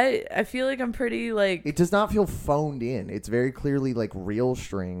honest. I feel like I'm pretty like. It does not feel phoned in. It's very clearly like real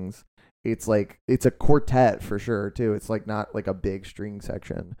strings. It's like it's a quartet for sure too. It's like not like a big string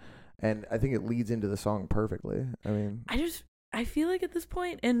section, and I think it leads into the song perfectly. I mean, I feel like at this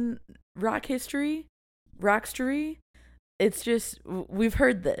point in rockstery, it's just we've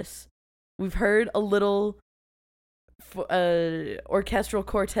heard this. We've heard a little orchestral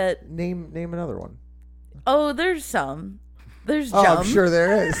quartet. name another one. Oh, there's some. There's Oh, Jump. I'm sure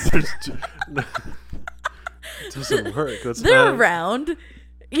there is. It doesn't work. They're around.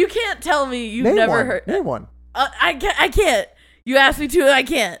 You can't tell me you've Name never one. heard. Name one. I can't. You asked me to, I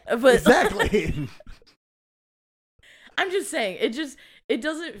can't. But Exactly. I'm just saying, it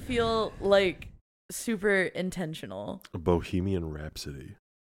doesn't feel like super intentional. Bohemian Rhapsody.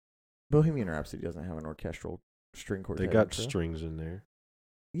 Bohemian Rhapsody doesn't have an orchestral string quartet. They got intro. strings in there.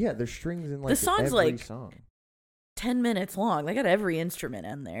 Yeah, there's strings in like The song's every like song. 10 minutes long. They got every instrument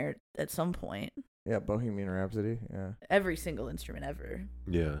in there at some point. Yeah, Bohemian Rhapsody. Yeah. Every single instrument ever.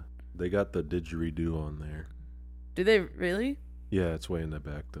 Yeah. They got the didgeridoo on there. Do they really? Yeah, it's way in the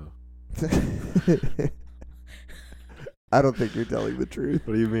back though. I don't think you're telling the truth.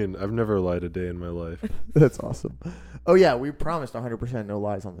 What do you mean? I've never lied a day in my life. That's awesome. Oh yeah, we promised 100% no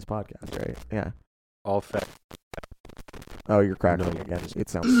lies on this podcast, right? Yeah. All fact. Oh, you're crackling No. again. It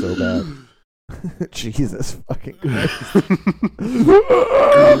sounds so bad. Jesus fucking Christ.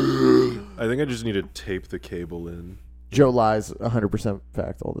 I think I just need to tape the cable in. Joe lies 100%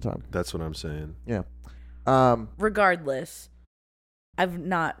 fact all the time. That's what I'm saying. Yeah. Regardless, I've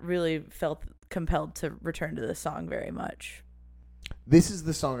not really felt compelled to return to this song very much. This is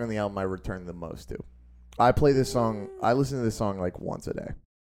the song on the album I return the most to. I play this song. I listen to this song like once a day.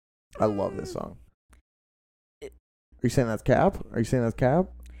 I love this song. Are you saying that's cap? Are you saying that's cap?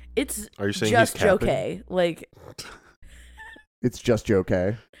 It's Are you saying just he's capping? okay. Like, It's just Joe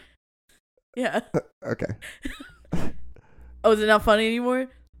K. yeah. Okay. Oh, is it not funny anymore?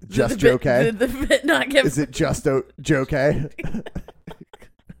 Just the Joe bit, K. The bit not get. Is it just Joe K?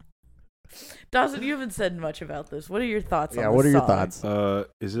 Dawson, you haven't said much about this. What are your thoughts on Yeah, this what are your song? thoughts?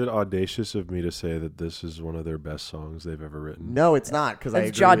 Is it audacious of me to say that this is one of their best songs they've ever written? No, it's not, because I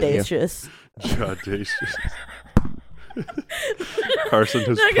That's agree with you. jawdacious. Audacious. Carson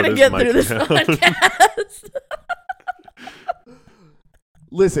has Not put gonna his get mic through this down. podcast.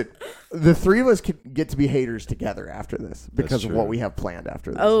 Listen, the three of us can get to be haters together after this because of true. what we have planned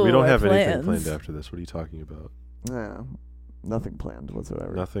after this. Oh, We don't our have anything plans. planned after this. What are you talking about? Yeah, nothing planned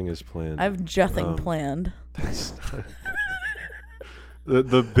whatsoever. Nothing is planned. I have nothing Um, planned.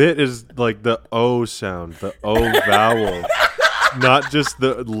 The bit is like the O sound, the O vowel, not just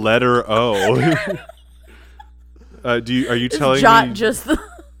the letter O. Are you telling Jot me? just the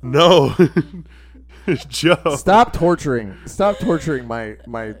No, Joe. Stop torturing my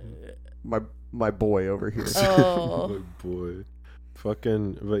boy over here. oh. Oh boy,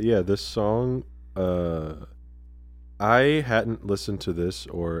 fucking. But yeah, this song. I hadn't listened to this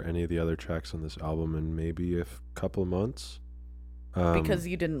or any of the other tracks on this album in maybe a couple of months. Because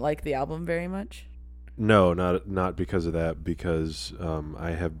you didn't like the album very much. No, not because of that. Because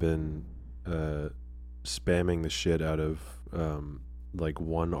I have been spamming the shit out of like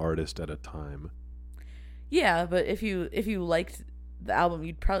one artist at a time. Yeah, but if you liked the album,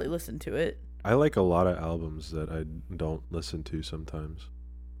 you'd probably listen to it. I like a lot of albums that I don't listen to sometimes.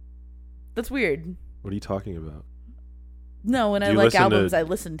 That's weird. What are you talking about? No, when Do I you like listen to- albums, I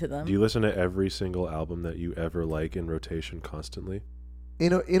listen to them. Do you listen to every single album that you ever like in rotation constantly?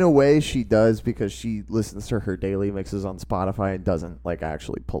 In a way, she does because she listens to her daily mixes on Spotify and doesn't like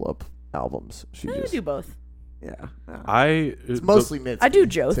actually pull up albums. She I just do both. yeah. It's Mostly Mitski. I do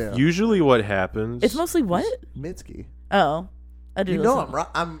Joe. too. usually what happens. It's mostly what? Mitski. Oh, I do. You know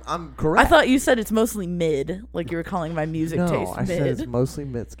listen. I'm correct. I thought you said it's mostly mid, like you were calling my music no, taste I mid. said it's mostly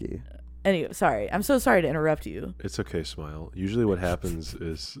Mitski. Anyway, sorry. I'm so sorry to interrupt you. It's okay, Smile. Usually what happens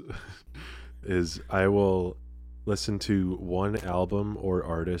is I will listen to one album or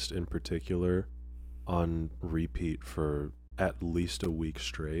artist in particular on repeat for at least a week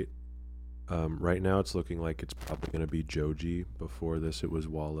straight. Right now it's looking like it's probably going to be Joji. Before this it was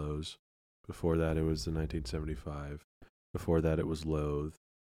Wallows. Before that it was the 1975. Before that it was Loathe.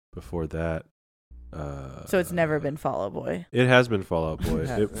 Before that So it's never been Fall Out Boy. It has been Fall Out Boy.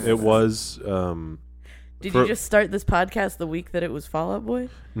 It was Did you just start this podcast the week that it was Fall Out Boy?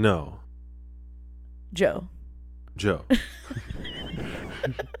 No. Joe.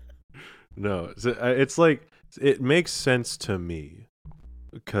 No, it's like it makes sense to me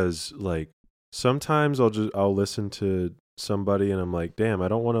because like sometimes I'll listen to somebody and I'm like, damn, I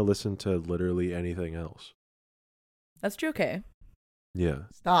don't want to listen to literally anything else. That's Joe K. Yeah.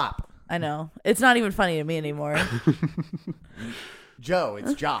 Stop, I know. It's not even funny to me anymore. Joe.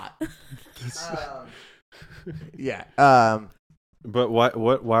 It's Jot. Yeah. But why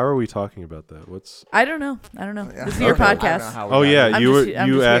are we talking about that? What's I don't know. This is your Okay. podcast. Oh yeah, I'm you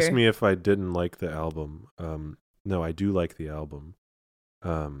just asked here. me if I didn't like the album. No, I do like the album.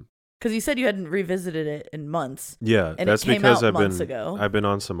 Because you said you hadn't revisited it in months. Yeah, And that's it came because out months ago. I've been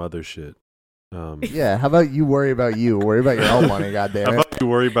on some other shit. Yeah. How about you worry about you? Worry about your own money, goddamn it. You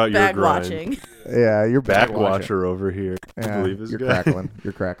worry about your Bag grind. watching. Yeah, you're Back bag watching. watcher over here. Yeah, Believe this you're guy. crackling.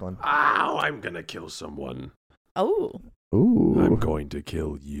 You're crackling. Ow, I'm gonna kill someone. Oh. Ooh. I'm going to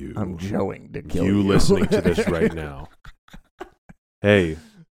kill you. I'm going to kill you. You listening to this right now. Hey,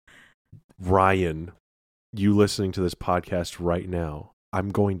 Ryan, you listening to this podcast right now. I'm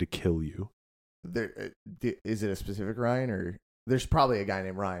going to kill you. Is it a specific Ryan, or there's probably a guy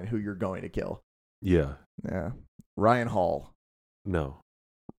named Ryan who you're going to kill? Yeah. Yeah. Ryan Hall. No.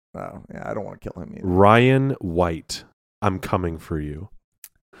 Oh, yeah, I don't want to kill him either. Ryan White, I'm coming for you.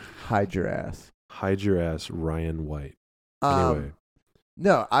 Hide your ass. Hide your ass, Ryan White. Anyway.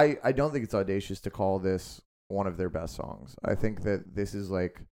 No, I don't think it's audacious to call this one of their best songs. I think that this is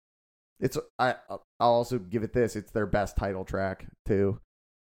like, I'll also give it this. It's their best title track too.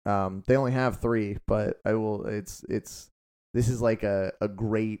 They only have 3, but this is like a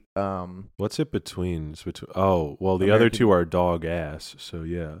great, What's it between? Oh, well, the American- other 2 are dog ass, so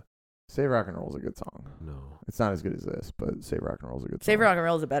yeah. Save Rock and Roll is a good song. No. It's not as good as this, but Save Rock and Roll is a good song. Save Rock and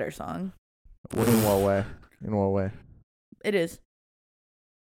Roll is a better song. In what way? In what way? It is.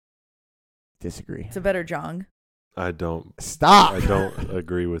 Disagree. It's a better Jong. I don't Stop. I don't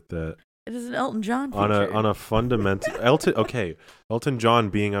agree with that. It is an Elton John feature. On a fundamental Elton John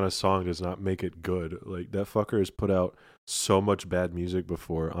being on a song does not make it good. Like, that fucker has put out so much bad music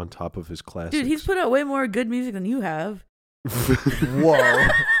before on top of his classics. Dude, he's put out way more good music than you have. Whoa.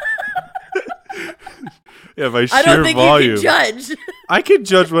 Yeah, by sheer I don't think volume. you can judge. I can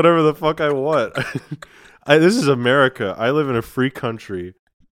judge whatever the fuck I want. This is America. I live in a free country.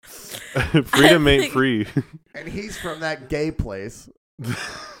 Freedom ain't free. And he's from that gay place.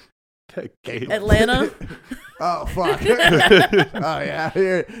 That gay- Atlanta. Oh, fuck. Oh, yeah.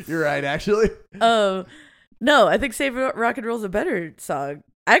 You're right, actually. No, I think Save Rock and Roll is a better song.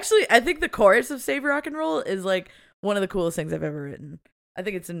 Actually, I think the chorus of Save Rock and Roll is like one of the coolest things I've ever written. I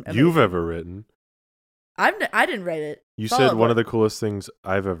think it's amazing. You've ever written. I didn't write it. You Follow said one it. of the coolest things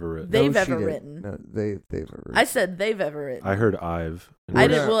I've ever written. They've No, ever she didn't. written. No, they've ever written. I said they've ever written. I heard I've. I We're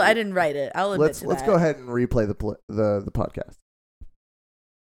didn't. gonna- Well, I didn't write it. I'll admit to Let's that. go ahead and replay the podcast.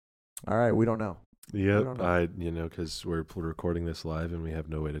 All right, we don't know. Yep. don't know. Because we're recording this live and we have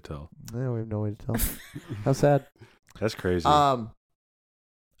no way to tell. Yeah, we have no way to tell. How sad. That's crazy. I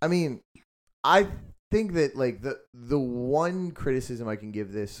mean, I think that like the one criticism I can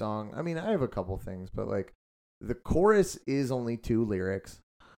give this song. I mean, I have a couple things, but like the chorus is only 2 lyrics.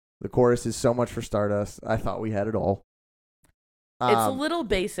 The chorus is so much for Stardust. I thought we had it all. It's a little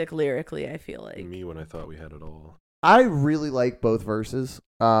basic lyrically, I feel like. Me when I thought we had it all. I really like both verses,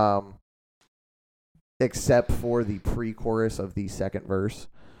 except for the pre-chorus of the second verse,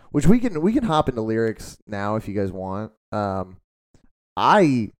 which we can hop into lyrics now if you guys want.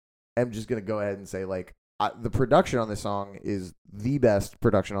 I am just gonna go ahead and say like the production on this song is the best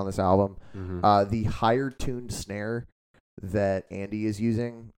production on this album. Mm-hmm. The higher tuned snare that Andy is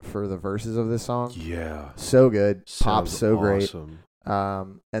using for the verses of this song, Yeah. so good, pops Sounds so great. awesome.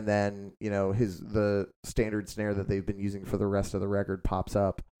 And then the standard snare that they've been using for the rest of the record pops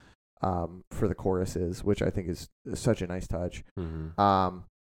up for the choruses, which I think is such a nice touch. Mm-hmm.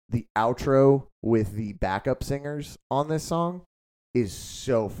 The outro with the backup singers on this song is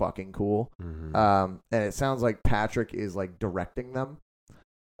so fucking cool. Mm-hmm. And it sounds like Patrick is like directing them,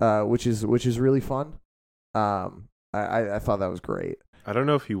 which is really fun. I thought that was great. I don't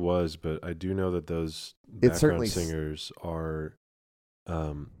know if he was, but I do know that those It certainly background singers are,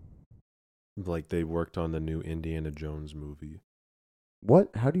 like they worked on the new Indiana Jones movie.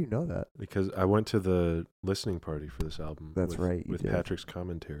 What? How do you know that? Because I went to the listening party for this album. That's right, you With did. Patrick's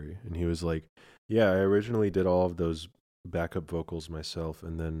commentary, and he was like, "Yeah, I originally did all of those backup vocals myself,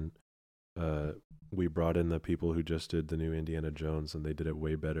 and then we brought in the people who just did the new Indiana Jones, and they did it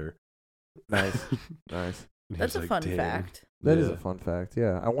way better." Nice, nice. And he That's was a like, fun "Damn." fact. That is Yeah. a fun fact.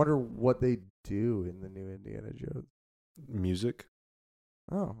 Yeah, I wonder what they do in the new Indiana Jones. Music.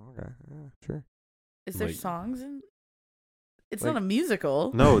 Oh, okay, yeah, sure. Is there Like- songs in? It's Like- not a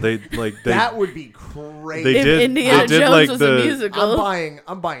musical. No, they That would be crazy. They if did- Indiana they did Jones like was the- a musical.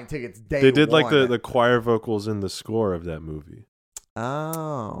 I'm buying tickets day they did like one. the choir vocals in the score of that movie.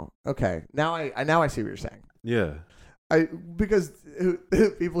 Oh, okay. Now I see what you're saying. Yeah. Because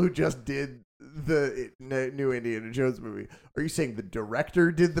people who just did the new Indiana Jones movie, are you saying the director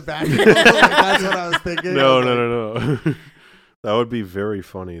did the back? Like, that's what I was thinking. No. That would be very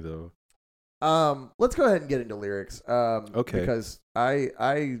funny though. Let's go ahead and get into lyrics. Okay. Because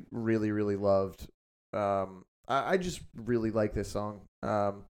I really loved. I just really like this song.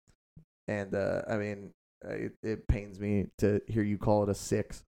 And I mean, it pains me to hear you call it a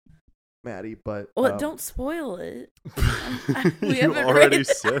 6. Maddie, but Well, don't spoil it. We You haven't already read-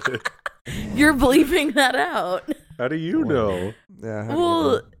 said it. You're bleeping that out. How do you know? Yeah, how do you Well,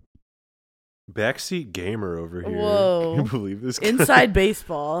 know? Backseat gamer over here. Whoa. Can you believe this guy? inside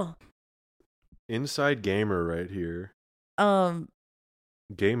baseball. Inside gamer right here.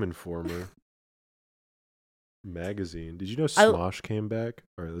 Game Informer. Magazine. Did you know Smosh came back?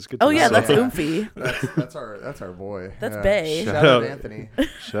 All right, let's get to Oh the yeah, song. that's Oomphy. That's our boy. That's yeah. Bae. Shout out Anthony.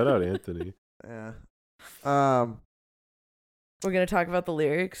 Shout out Anthony. Yeah. We're gonna talk about the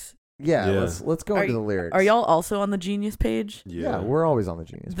lyrics. Yeah. Yeah. Let's go into the lyrics. Are y'all also on the Genius page? Yeah, we're always on the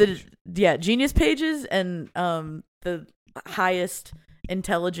Genius. Genius pages and the highest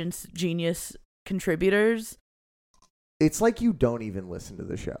intelligence Genius contributors. It's like you don't even listen to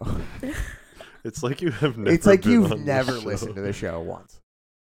the show. It's like you have never. It's like been you've on never the show. listened to the show once.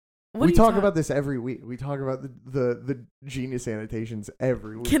 What We are you talk about this every week. We talk about the Genius annotations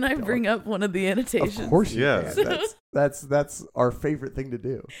every week. Can I bring up one of the annotations? Of course you Yeah. can. That's our favorite thing to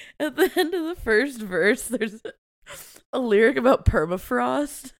do. At the end of the first verse, there's a lyric about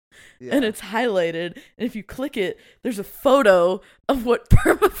permafrost, Yeah. and it's highlighted. And if you click it, there's a photo of what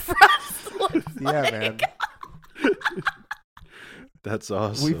permafrost looks Yeah, like. man. That's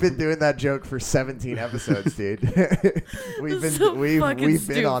awesome. We've been doing that joke for 17 episodes, dude. we've been So we've fucking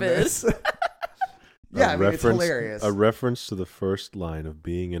been on this. Yeah, I mean, it's hilarious. A reference to the first line of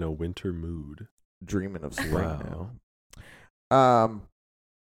being in a winter mood. Dreaming of spring Wow. now.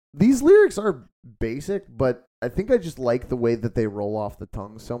 These lyrics are basic, but I think I just like the way that they roll off the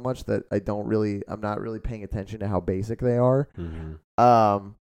tongue so much that I'm not really paying attention to how basic they are. Mm-hmm.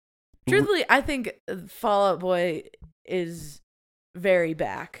 Truthfully, I think Fall Out Boy is very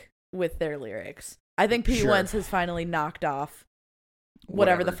back with their lyrics. I think Pete Sure. Wentz has finally knocked off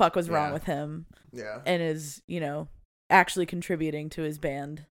whatever the fuck was wrong Yeah. with him Yeah. and is, actually contributing to his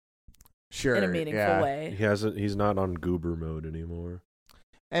band Sure. in a meaningful yeah. way. He's not on goober mode anymore.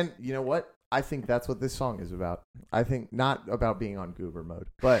 And you know what? I think that's what this song is about. I think not about being on goober mode,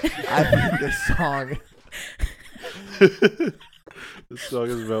 but I think this song This song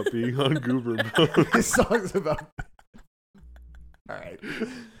is about being on goober mode. this song's about All right.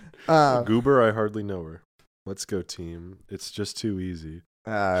 Goober, I hardly know her. Let's go, team. It's just too easy.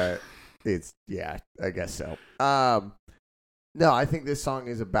 I guess so. No, I think this song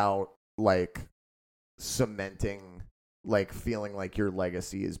is about like cementing, like feeling like your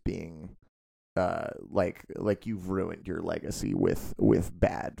legacy is being, like you've ruined your legacy with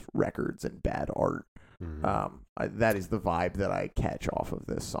bad records and bad art. Mm-hmm. That is the vibe that I catch off of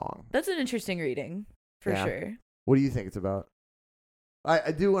this song. That's an interesting reading, for Yeah. sure. What do you think it's about?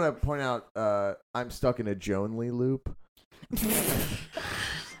 I do want to point out, I'm stuck in a Jonely loop.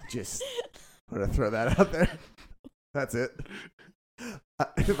 Just want to throw that out there. That's it.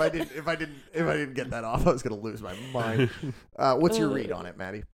 If I didn't get that off, I was gonna lose my mind. What's your read on it,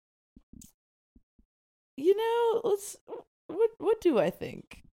 Maddie? What do I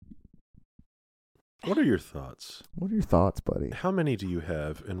think? What are your thoughts? What are your thoughts, buddy? How many do you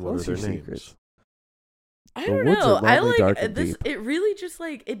have, and what What's are your their names? secrets? I The don't woods know. are I lonely, dark, like and this. deep. It really just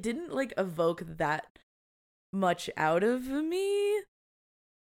it didn't evoke that much out of me.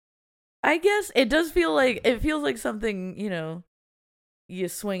 I guess it does feel like something, you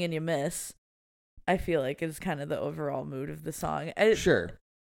swing and you miss. I feel like is kind of the overall mood of the song.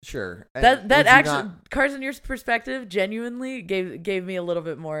 Sure. And That would you actually, not- Carson, your perspective genuinely gave me a little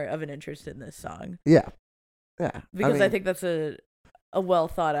bit more of an interest in this song. Yeah. Because I mean, think that's a well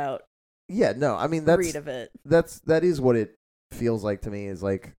thought out Yeah. No. I mean, that's read of it. that is what it feels like to me. Is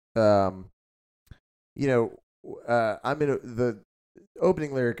like, I'm in the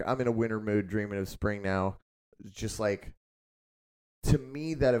opening lyric. I'm in a winter mood, dreaming of spring now. Just like, to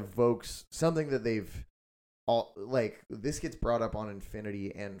me, that evokes something that they've all like. This gets brought up on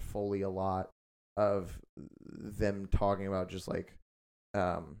Infinity and Foley a lot, of them talking about just like,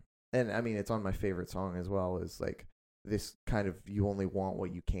 and I mean, it's on my favorite song as well. Is like this kind of you only want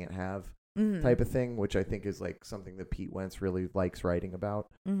what you can't have Mm-hmm. type of thing, which I think is like something that Pete Wentz really likes writing about.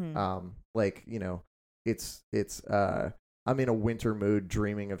 Mm-hmm. Like, it's I'm in a winter mood,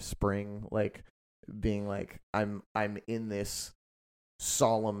 dreaming of spring, like being like I'm in this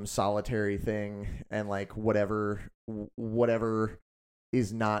solemn, solitary thing, and like whatever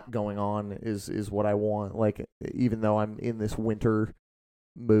is not going on is what I want. Like, even though I'm in this winter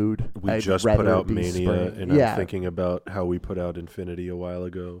mood, We I'd just rather put out it be Mania, spring. and I'm thinking about how we put out Infinity a while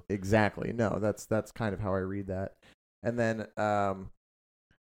ago. Exactly. No, that's kind of how I read that. And then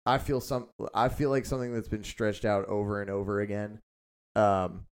I feel like something that's been stretched out over and over again.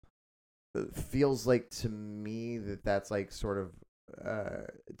 It feels like to me that's like sort of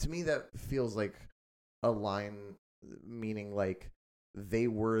to me that feels like a line meaning like they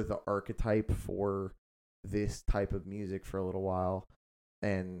were the archetype for this type of music for a little while,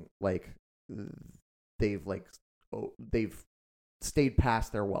 and like they've stayed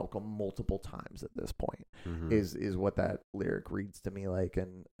past their welcome multiple times at this point. Is what that lyric reads to me like.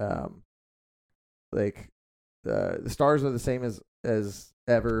 And like the stars are the same as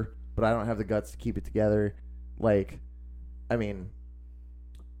ever, but I don't have the guts to keep it together. Like, I mean,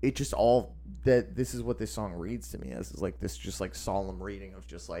 it just all that this is what this song reads to me as, is like this just like solemn reading of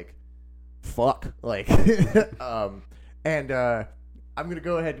just like fuck, like and I'm gonna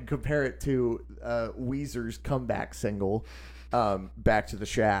go ahead and compare it to Weezer's comeback single, Back to the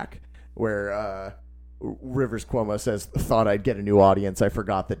Shack, where Rivers Cuomo says, "Thought I'd get a new audience, I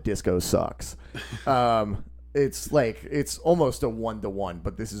forgot that disco sucks." It's like, it's almost a 1-to-1,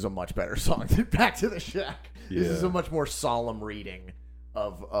 but this is a much better song than Back to the Shack. This is a much more solemn reading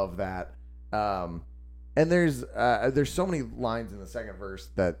of that. And there's so many lines in the second verse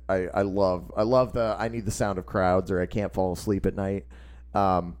that I love. I love the "I need the sound of crowds" or "I can't fall asleep at night."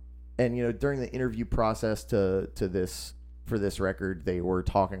 And you know, during the interview process for this record, they were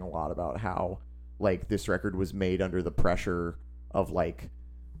talking a lot about how like this record was made under the pressure of like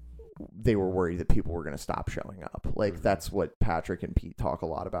they were worried that people were going to stop showing up. Like that's what Patrick and Pete talk a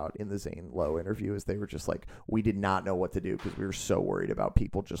lot about in the Zane Lowe interview, is they were just like, we did not know what to do because we were so worried about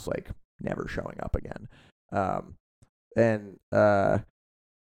people just like never showing up again. And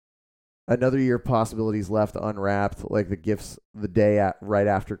another year of possibilities left unwrapped, like the gifts the day right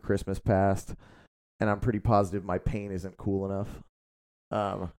after Christmas passed, and I'm pretty positive my pain isn't cool enough.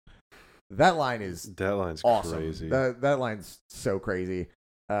 That line's awesome. Crazy. That line's so crazy.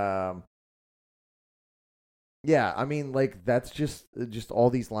 Yeah, I mean, like that's just all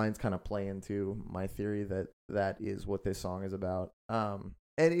these lines kind of play into my theory that is what this song is about. And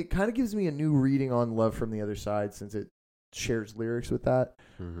it kind of gives me a new reading on Love from the Other Side, since it shares lyrics with that.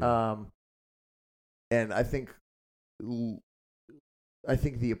 And I think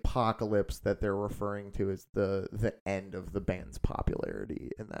the apocalypse that they're referring to is the end of the band's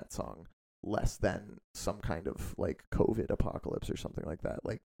popularity in that song, less than some kind of like COVID apocalypse or something like that.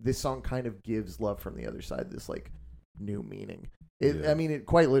 Like this song kind of gives Love from the Other Side this like new meaning. I mean, it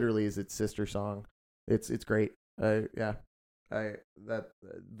quite literally is its sister song. It's great. The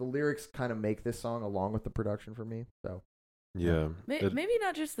lyrics kind of make this song along with the production for me. So yeah, maybe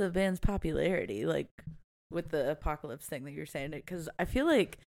not just the band's popularity, like with the apocalypse thing that you're saying, because I feel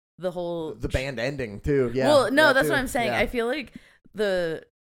like the band ending too. Yeah. Well, no, that's too. what I'm saying. Yeah. I feel like the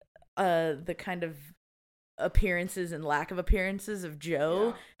kind of appearances and lack of appearances of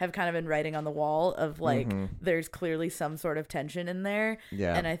Joe have kind of been writing on the wall of like there's clearly some sort of tension in there.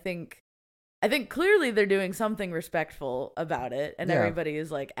 Yeah. And I think clearly they're doing something respectful about it, and everybody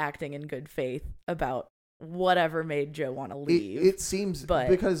is like acting in good faith about whatever made Joe want to leave. It seems, but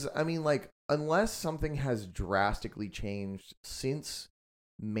because I mean, like, unless something has drastically changed since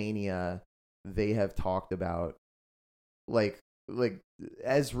Mania, they have talked about like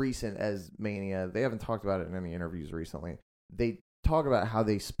as recent as Mania, they haven't talked about it in any interviews recently. They talk about how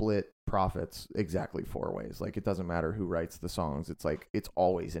they split profits exactly 4 ways. Like, it doesn't matter who writes the songs. It's like, it's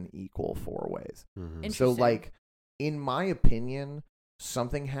always an equal 4 ways. So like, in my opinion,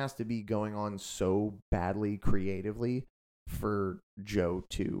 something has to be going on so badly creatively for Joe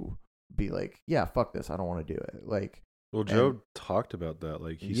to be like, yeah, fuck this, I don't want to do it. Like, well, Joe talked about that.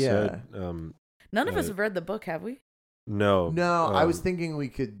 Like he said, none of us have read the book, have we? No. I was thinking we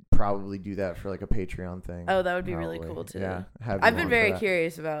could probably do that for like a Patreon thing. Oh, that would be really cool too. Yeah, I've been very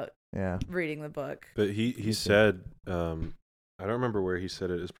curious about Yeah. reading the book. But he said, I don't remember where he said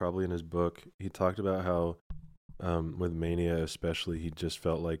it. It's probably in his book. He talked about how with Mania especially, he just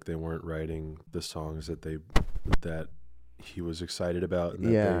felt like they weren't writing the songs that he was excited about and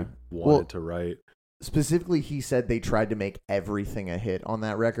that they wanted to write. Specifically, he said they tried to make everything a hit on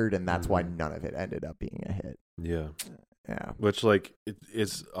that record, and that's why none of it ended up being a hit. Yeah. Yeah. Which, like,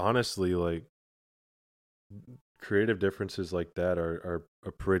 it's honestly, like, creative differences like that are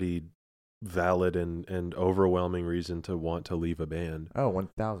a pretty valid and overwhelming reason to want to leave a band. Oh,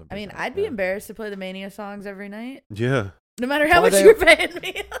 1,000%. I mean, I'd be embarrassed to play the Mania songs every night. Yeah. No matter how much you're paying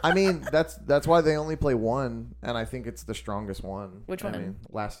me. I mean, that's why they only play one, and I think it's the strongest one. Which one? I mean,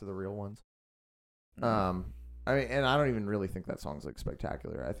 Last of the Real Ones. I mean, and I don't even really think that song's like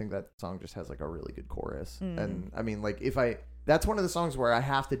spectacular. I think that song just has like a really good chorus. And I mean, like, that's one of the songs where I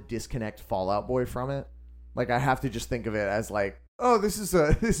have to disconnect Fall Out Boy from it. Like, I have to just think of it as like, oh, this is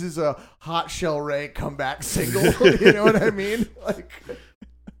a Hot Shell Ray comeback single. You know what I mean? Like,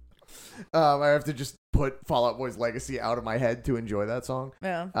 I have to just put Fall Out Boy's legacy out of my head to enjoy that song.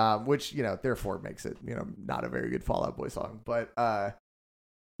 Yeah. Which, therefore makes it, not a very good Fall Out Boy song. But,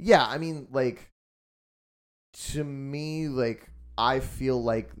 yeah, I mean, like, to me, like, I feel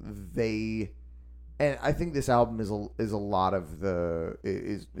like and I think this album is a lot of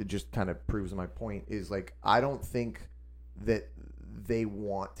it just kind of proves my point, is like, I don't think that they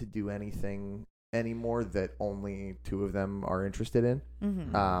want to do anything anymore that only two of them are interested in.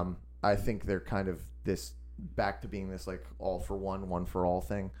 Mm-hmm. I think they're kind of this back to being this like all for one for all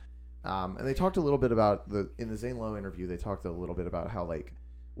thing. And they talked a little bit about in the Zane Lowe interview, they talked a little bit about how like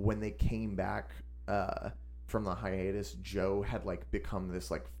when they came back from the hiatus, Joe had like become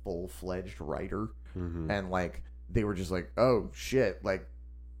this like full-fledged writer. Mm-hmm. And like they were just like, oh shit, like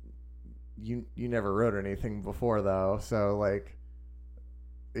you never wrote anything before though, so like,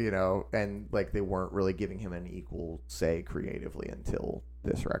 and like they weren't really giving him an equal say creatively until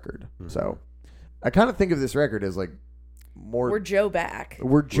this record. Mm-hmm. So I kind of think of this record as like more We're Joe back.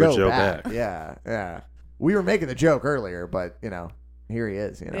 We're Joe back. Yeah. We were making the joke earlier, but here he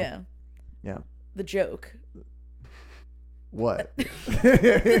is. Yeah. The joke. What?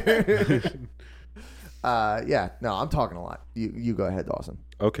 Yeah. No, I'm talking a lot. You go ahead, Dawson.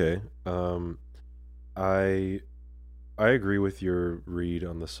 Okay. I agree with your read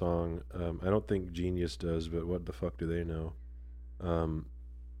on the song. I don't think Genius does, but what the fuck do they know?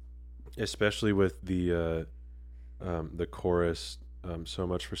 Especially with the chorus, so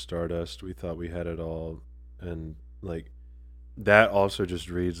much for Stardust, we thought we had it all, and like that also just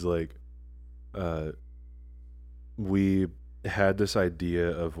reads like we had this idea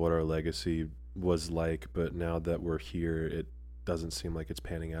of what our legacy was like, but now that we're here, it doesn't seem like it's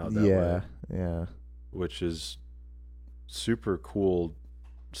panning out that way. Yeah. Which is super cool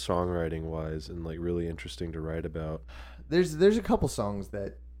songwriting wise and like really interesting to write about. There's a couple songs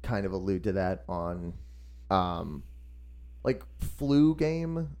that kind of allude to that on like Flu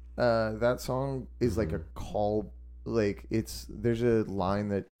Game. That song is like a call, like there's a line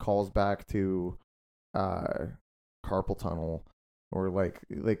that calls back to Carpal Tunnel, or like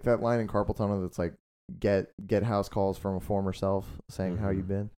that line in Carpal Tunnel that's like get house calls from a former self saying how you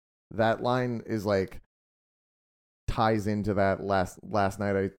been. That line is like ties into that last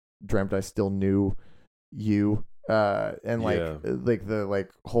night I dreamt I still knew you, and like the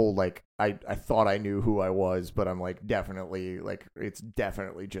like whole like I thought I knew who I was, but I'm like definitely like it's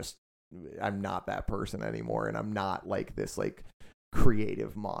definitely just I'm not that person anymore, and I'm not like this like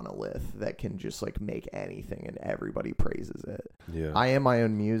creative monolith that can just like make anything and everybody praises it. Yeah, I Am My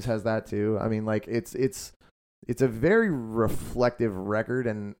Own Muse has that too. I mean, like it's a very reflective record,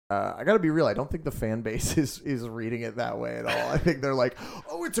 and I gotta be real, I don't think the fan base is reading it that way at all. I think they're like,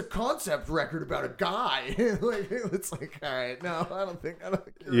 oh, it's a concept record about a guy. Like it's like, all right, no, I don't think I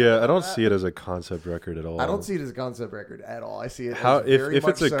don't see it as a concept record at all. I don't see it as a concept record at all. I see it as very if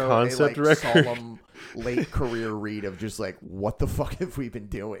much it's a concept record, solemn late career read of just like, what the fuck have we been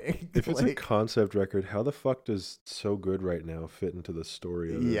doing? If it's a concept record, how the fuck does So Good Right Now fit into the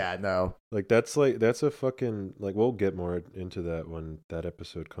story of it? Yeah, no. Like that's a fucking, like, we'll get more into that when that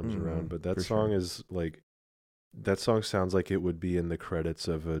episode comes around, but that song is like, that song sounds like it would be in the credits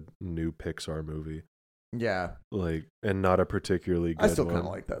of a new Pixar movie. Yeah. Like, and not a particularly good one. I still kind of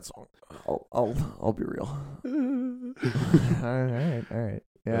like that song. I'll be real. All right.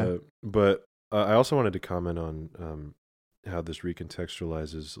 Yeah. But I also wanted to comment on how this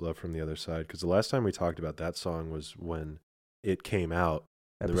recontextualizes Love from the Other Side, because the last time we talked about that song was when it came out.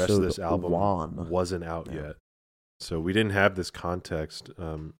 The rest of this album wasn't out yet. So we didn't have this context.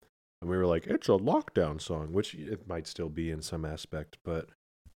 And we were like, it's a lockdown song, which it might still be in some aspect. But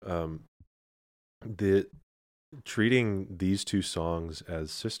treating these two songs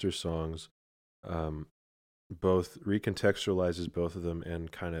as sister songs both recontextualizes both of them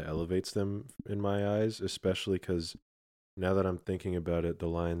and kind of elevates them in my eyes, especially because now that I'm thinking about it, the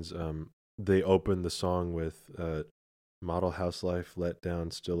lines, they open the song with model house life let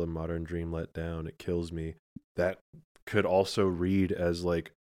down, still a modern dream let down, it kills me. That could also read as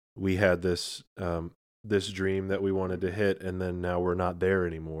like, we had this this dream that we wanted to hit, and then now we're not there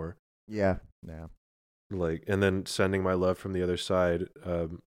anymore. Yeah. Like, and then sending my love from the other side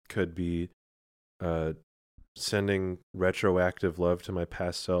could be sending retroactive love to my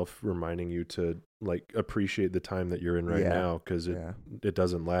past self, reminding you to like appreciate the time that you're in right now, because it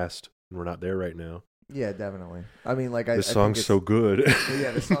doesn't last, and we're not there right now. Yeah, definitely. I mean, like, this song's so good.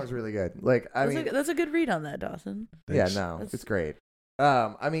 Yeah, this song's really good. Like, that's a good read on that, Dawson. Thanks. Yeah, no, it's great.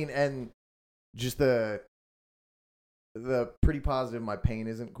 I mean, and just the pretty positive, my pain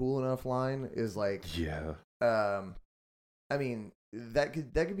isn't cool enough line is like, yeah. I mean, that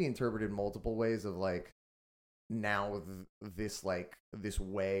could be interpreted multiple ways of like now this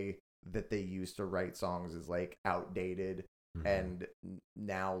way that they used to write songs is like outdated, and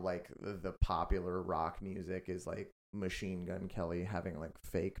now like the popular rock music is like Machine Gun Kelly having like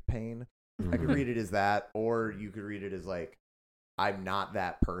fake pain. I could read it as that, or you could read it as like I'm not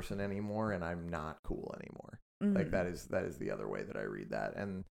that person anymore and I'm not cool anymore. Like that is the other way that I read that.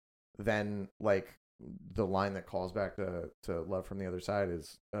 And then like the line that calls back to Love from the Other Side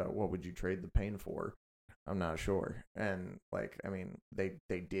is what would you trade the pain for? I'm not sure. And like, I mean, they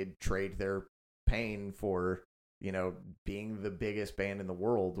did trade their pain for, you know, being the biggest band in the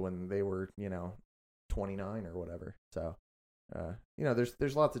world when they were, you know, 29 or whatever. So, you know,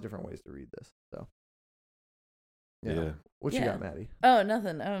 there's lots of different ways to read this. So, you know. What you got, Maddie? Oh,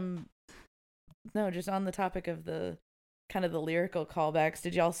 nothing. No, just on the topic of the kind of the lyrical callbacks.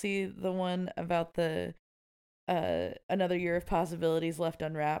 Did y'all see the one about the Another Year of Possibilities Left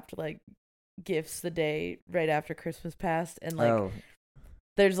Unwrapped, like gifts the day right after Christmas passed, and like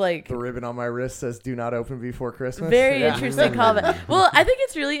there's like the ribbon on my wrist says "Do not open before Christmas." Very interesting callback. Well, I think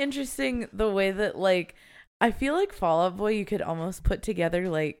it's really interesting the way that like I feel like Fall Out Boy you could almost put together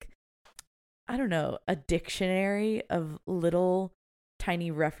like I don't know, a dictionary of little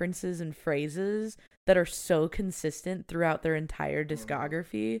tiny references and phrases that are so consistent throughout their entire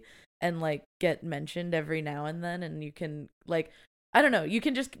discography and like get mentioned every now and then, and you can like I don't know, you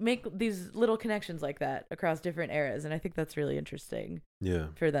can just make these little connections like that across different eras, and I think that's really interesting. Yeah.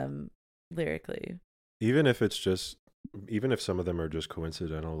 For them lyrically. Even if some of them are just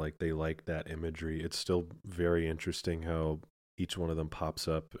coincidental, like they like that imagery, it's still very interesting how each one of them pops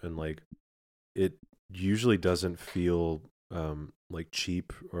up, and like it usually doesn't feel like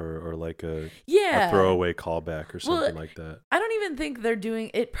cheap or like a throwaway callback or something like that. I don't even think they're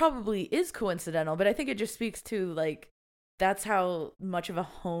doing it. Probably is coincidental, but I think it just speaks to like that's how much of a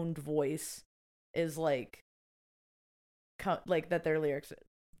honed voice is like that their lyrics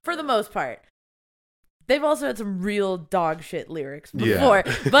for the most part. They've also had some real dog shit lyrics before.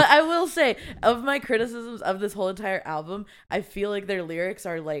 Yeah. But I will say, of my criticisms of this whole entire album, I feel like their lyrics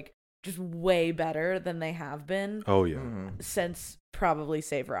are like just way better than they have been. Oh yeah. Since probably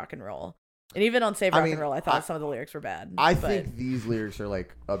Save Rock and Roll. And even on Save Rock and Roll, I thought some of the lyrics were bad. I think these lyrics are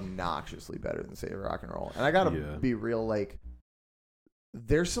like obnoxiously better than Save Rock and Roll. And I gotta be real, like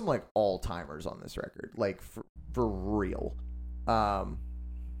there's some like all-timers on this record. Like for real.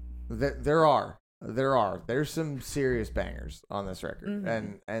 There's some serious bangers on this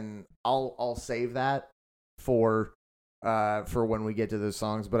record. And I'll save that for when we get to those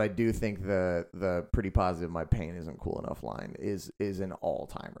songs, but I do think the Pretty Positive My Pain Isn't Cool Enough line is an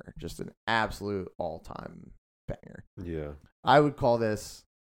all-timer, just an absolute all-time banger. Yeah. I would call this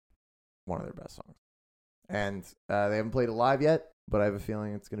one of their best songs. And they haven't played it live yet, but I have a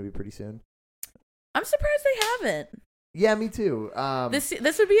feeling it's going to be pretty soon. I'm surprised they haven't. Yeah, me too.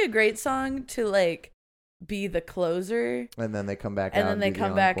 This would be a great song to like be the closer. And then they come back and then they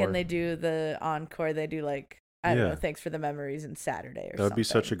come back and they do the encore. They do like I don't know, Thanks for the Memories and Saturday or something. That would be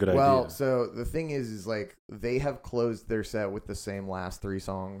such a good idea. Well, so the thing is like they have closed their set with the same last 3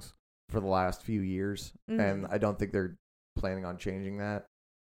 songs for the last few years, and I don't think they're planning on changing that.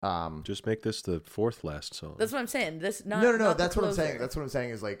 Just make this the 4th last song. That's what I'm saying. No. That's what I'm saying. That's what I'm saying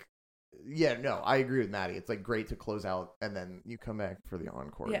is like, yeah, no, I agree with Maddie. It's like great to close out, and then you come back for the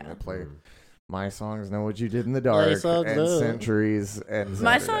encore and they play. My Songs Know What You Did in the Dark and Centuries and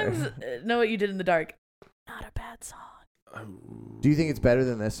My Songs Know What You Did in the Dark. Not a bad song. Do you think it's better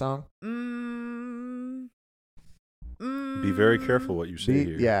than this song? Be very careful what you say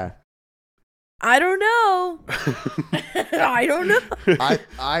here. Yeah. I don't know. I don't know.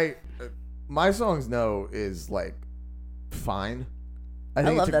 My Songs Know is like fine. I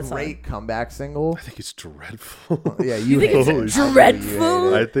think it's a great comeback single. I think it's dreadful. Yeah, you think it's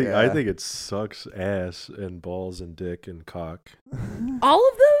dreadful? I think it sucks ass and balls and dick and cock. All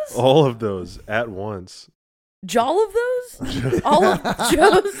of those? All of those at on's. All of those? All of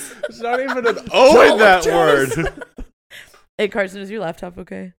Joe's? It's not even an O in that word. Hey, Carson, is your laptop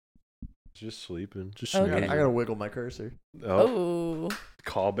okay? Just sleeping. Just okay. snoozing. I gotta wiggle my cursor. Oh.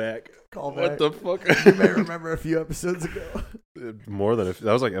 Callback. What the fuck? You may remember a few episodes ago. More than that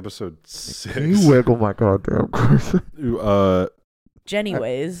was like episode 6. Can you wiggle my goddamn cursor?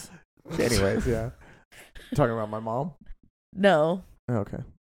 Jennyways. Jennyways, yeah. Talking about my mom? No. Oh, okay.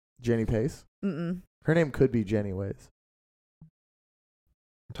 Jenny Pace? Mm-mm. Her name could be Jennyways.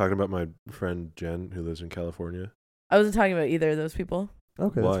 I'm talking about my friend Jen who lives in California. I wasn't talking about either of those people.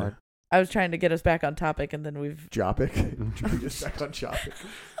 Okay, that's fine. I was trying to get us back on topic, and then we've... Jopic? Trying to get us back on topic.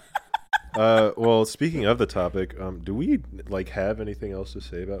 Well, speaking of the topic, do we have anything else to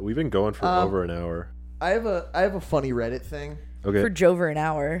say about it? We've been going for over an hour. I have a funny Reddit thing. Okay. For Jover an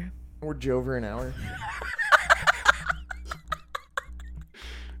hour. Or Jover an hour.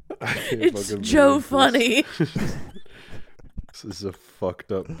 It's Joe funny. This is a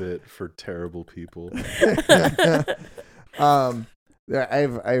fucked up bit for terrible people. I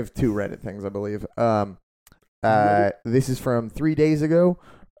have two Reddit things, I believe. This is from 3 days ago.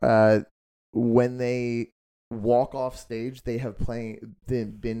 When they walk off stage, they have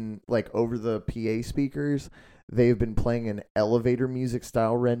been over the PA speakers. They've been playing an elevator music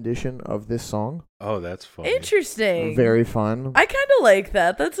style rendition of this song. Oh, that's funny. Interesting. Very fun. I kind of like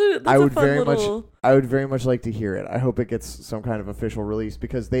that. That's a fun little... I would very much like to hear it. I hope it gets some kind of official release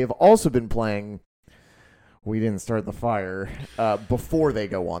because they have also been playing We Didn't Start the Fire before they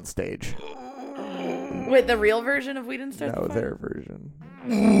go on stage. Wait, the real version of We Didn't Start the Fire? No, their version.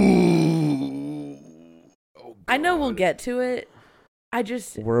 Oh, I know we'll get to it.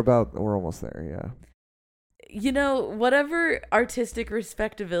 We're almost there, yeah. Whatever artistic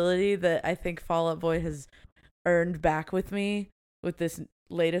respectability that I think Fall Out Boy has earned back with me with this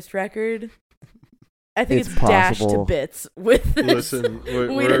latest record, I think it's dashed to bits with this. Listen,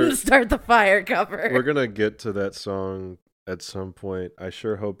 we didn't start the fire cover. We're going to get to that song at some point. I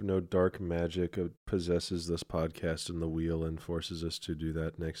sure hope no dark magic possesses this podcast and the wheel and forces us to do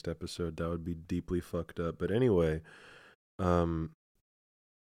that next episode. That would be deeply fucked up. But anyway, did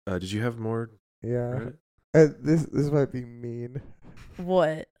you have more? Yeah. Right? This might be mean.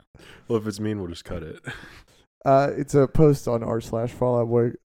 What? Well, if it's mean, we'll just cut it. It's a post on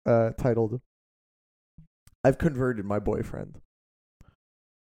r/FalloutBoy titled, I've converted my boyfriend.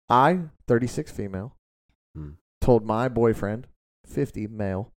 I, 36 female, told my boyfriend, 50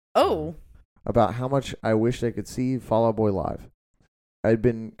 male, about how much I wished I could see Fall Out Boy live. I'd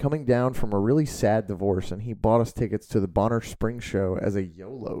been coming down from a really sad divorce, and he bought us tickets to the Bonner Spring show as a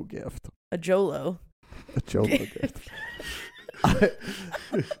YOLO gift. A Jolo. A Jolo gift.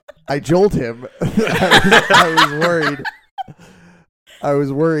 I jolted him. I was worried. I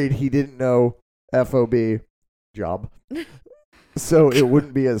was worried he didn't know FOB job. So it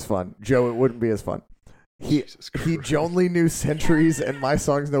wouldn't be as fun. Joe, it wouldn't be as fun. He only knew Centuries and My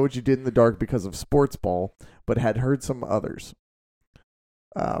Songs Know What You Did in the Dark because of Sports Ball, but had heard some others.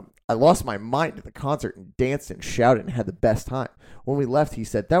 I lost my mind at the concert and danced and shouted and had the best time. When we left, he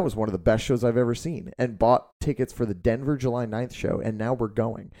said that was one of the best shows I've ever seen and bought tickets for the Denver July 9th show, and now we're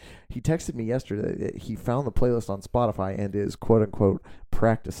going. He texted me yesterday that he found the playlist on Spotify and is, quote-unquote,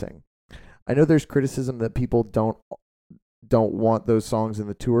 practicing. I know there's criticism that people don't want those songs in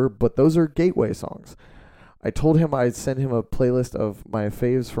the tour, but those are gateway songs. I told him I'd send him a playlist of my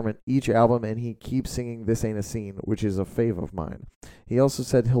faves from each album, and he keeps singing This Ain't a Scene, which is a fave of mine. He also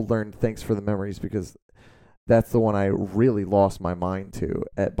said he'll learn Thanks for the Memories because that's the one I really lost my mind to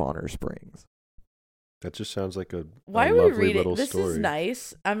at Bonner Springs. That just sounds like a Why are we lovely reading? little This story. is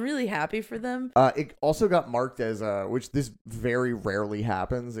nice. I'm really happy for them. It also got marked as, which this very rarely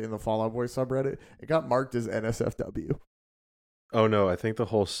happens in the Fall Out Boy subreddit, it got marked as NSFW. Oh, no, I think the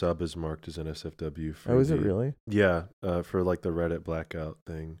whole sub is marked as NSFW. Oh, is it really? Yeah, for the Reddit blackout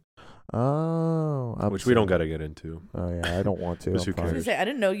thing. Oh. Which we don't got to get into. Oh, yeah, I don't want to. Who cares? I was gonna say, I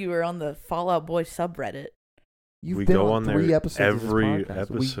didn't know you were on the Fall Out Boy subreddit. We go on 3 episodes every of this podcast.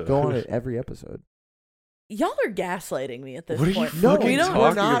 episode. We go on it every episode. Y'all are gaslighting me at this What are you point. fucking we don't. talking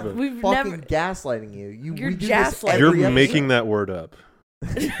We're not about? We've fucking never- gaslighting you. You're we do gaslighting. this every You're episode. making that word up.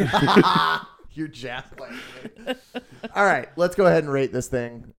 You're gaslighting me. All right, let's go ahead and rate this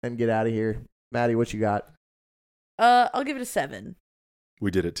thing and get out of here. Maddie, what you got? I'll give it a 7.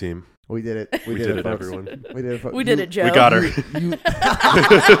 We did it, team. We did it. We did it, folks. everyone. We did it. We did it, Joe. We got her. You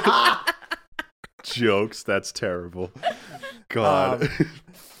Jokes. That's terrible. God.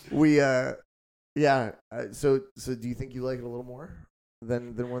 Yeah. So do you think you like it a little more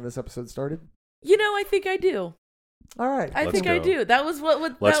than when this episode started? I think I do. All right. I Let's think I go. do. That was what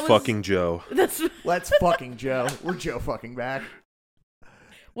Let's that was, fucking Joe. That's Let's fucking Joe. We're Joe fucking back.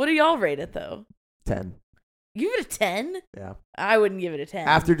 What do y'all rate it though? 10. You give it a 10? Yeah. I wouldn't give it a 10.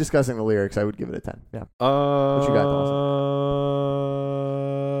 After discussing the lyrics, I would give it a 10. Yeah. What you got,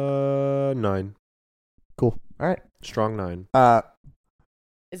 9. Cool. All right. Strong 9.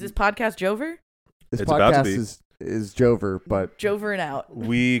 Is this podcast Jover? This It's about to podcast be. is Jover, but Jover and out.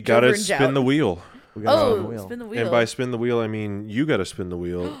 We gotta and spin Jout. the wheel. we got Oh, on the wheel. spin the wheel. And by spin the wheel, I mean you gotta spin the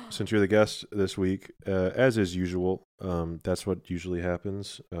wheel since you're the guest this week, as is usual. That's what usually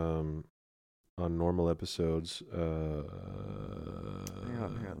happens on normal episodes. Hang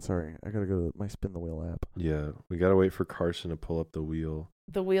on. Sorry, I gotta go to my spin the wheel app. Yeah, we gotta wait for Carson to pull up the wheel.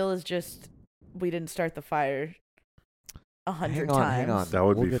 The wheel is just we didn't start the fire 100 times. Hang on. That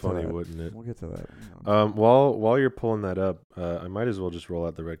would We'll be get to funny, that. wouldn't it? We'll get to that. While you're pulling that up, I might as well just roll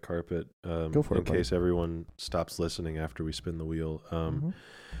out the red carpet. Go for it, in buddy. case everyone stops listening after we spin the wheel. Mhm.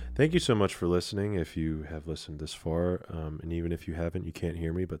 Thank you so much for listening. If you have listened this far, and even if you haven't, you can't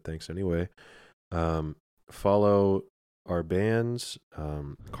hear me, but thanks anyway. Follow our bands.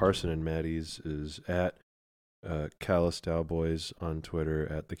 Carson and Maddie's is at Callous Boys on Twitter,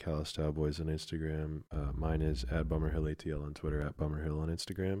 at the Callous Boys on Instagram. Mine is at Bummerhill ATL on Twitter, at Bummerhill on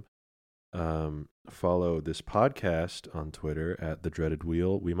Instagram. Follow this podcast on Twitter at The Dreaded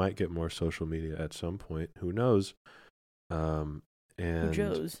Wheel. We might get more social media at some point. Who knows? And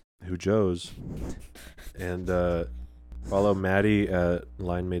Who Joes. And follow Maddie at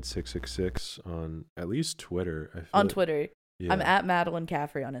LineMade666 on at least Twitter. I feel On Twitter. Yeah. I'm at Madeline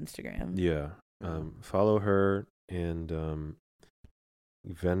Caffrey on Instagram. Yeah. Follow her and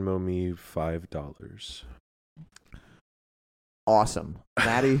Venmo me $5. Awesome.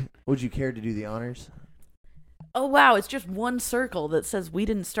 Maddie, would you care to do the honors? Oh, wow. It's just one circle that says we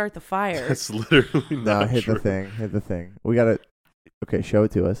didn't start the fire. That's literally No, not hit true. the thing. Hit the thing. We got to. Okay, show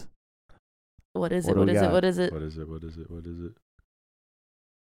it to us. What is What it? do What we is it? got? What is it? What is it? What is it? What is it?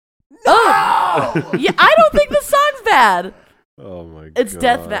 Oh! Yeah, I don't think the song's bad. Oh my god. It's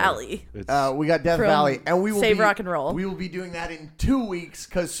Death Valley. We got Death From Valley, and we will Save be, Rock and Roll. We will be doing that in 2 weeks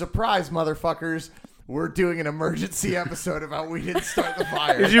because surprise, motherfuckers, we're doing an emergency episode about we didn't start the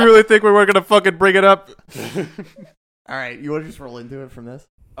fire. Did you really think we weren't gonna fucking bring it up? All right, you want to just roll into it from this?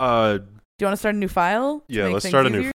 Do you want to start a new file? to Yeah, make let's things start a new easier?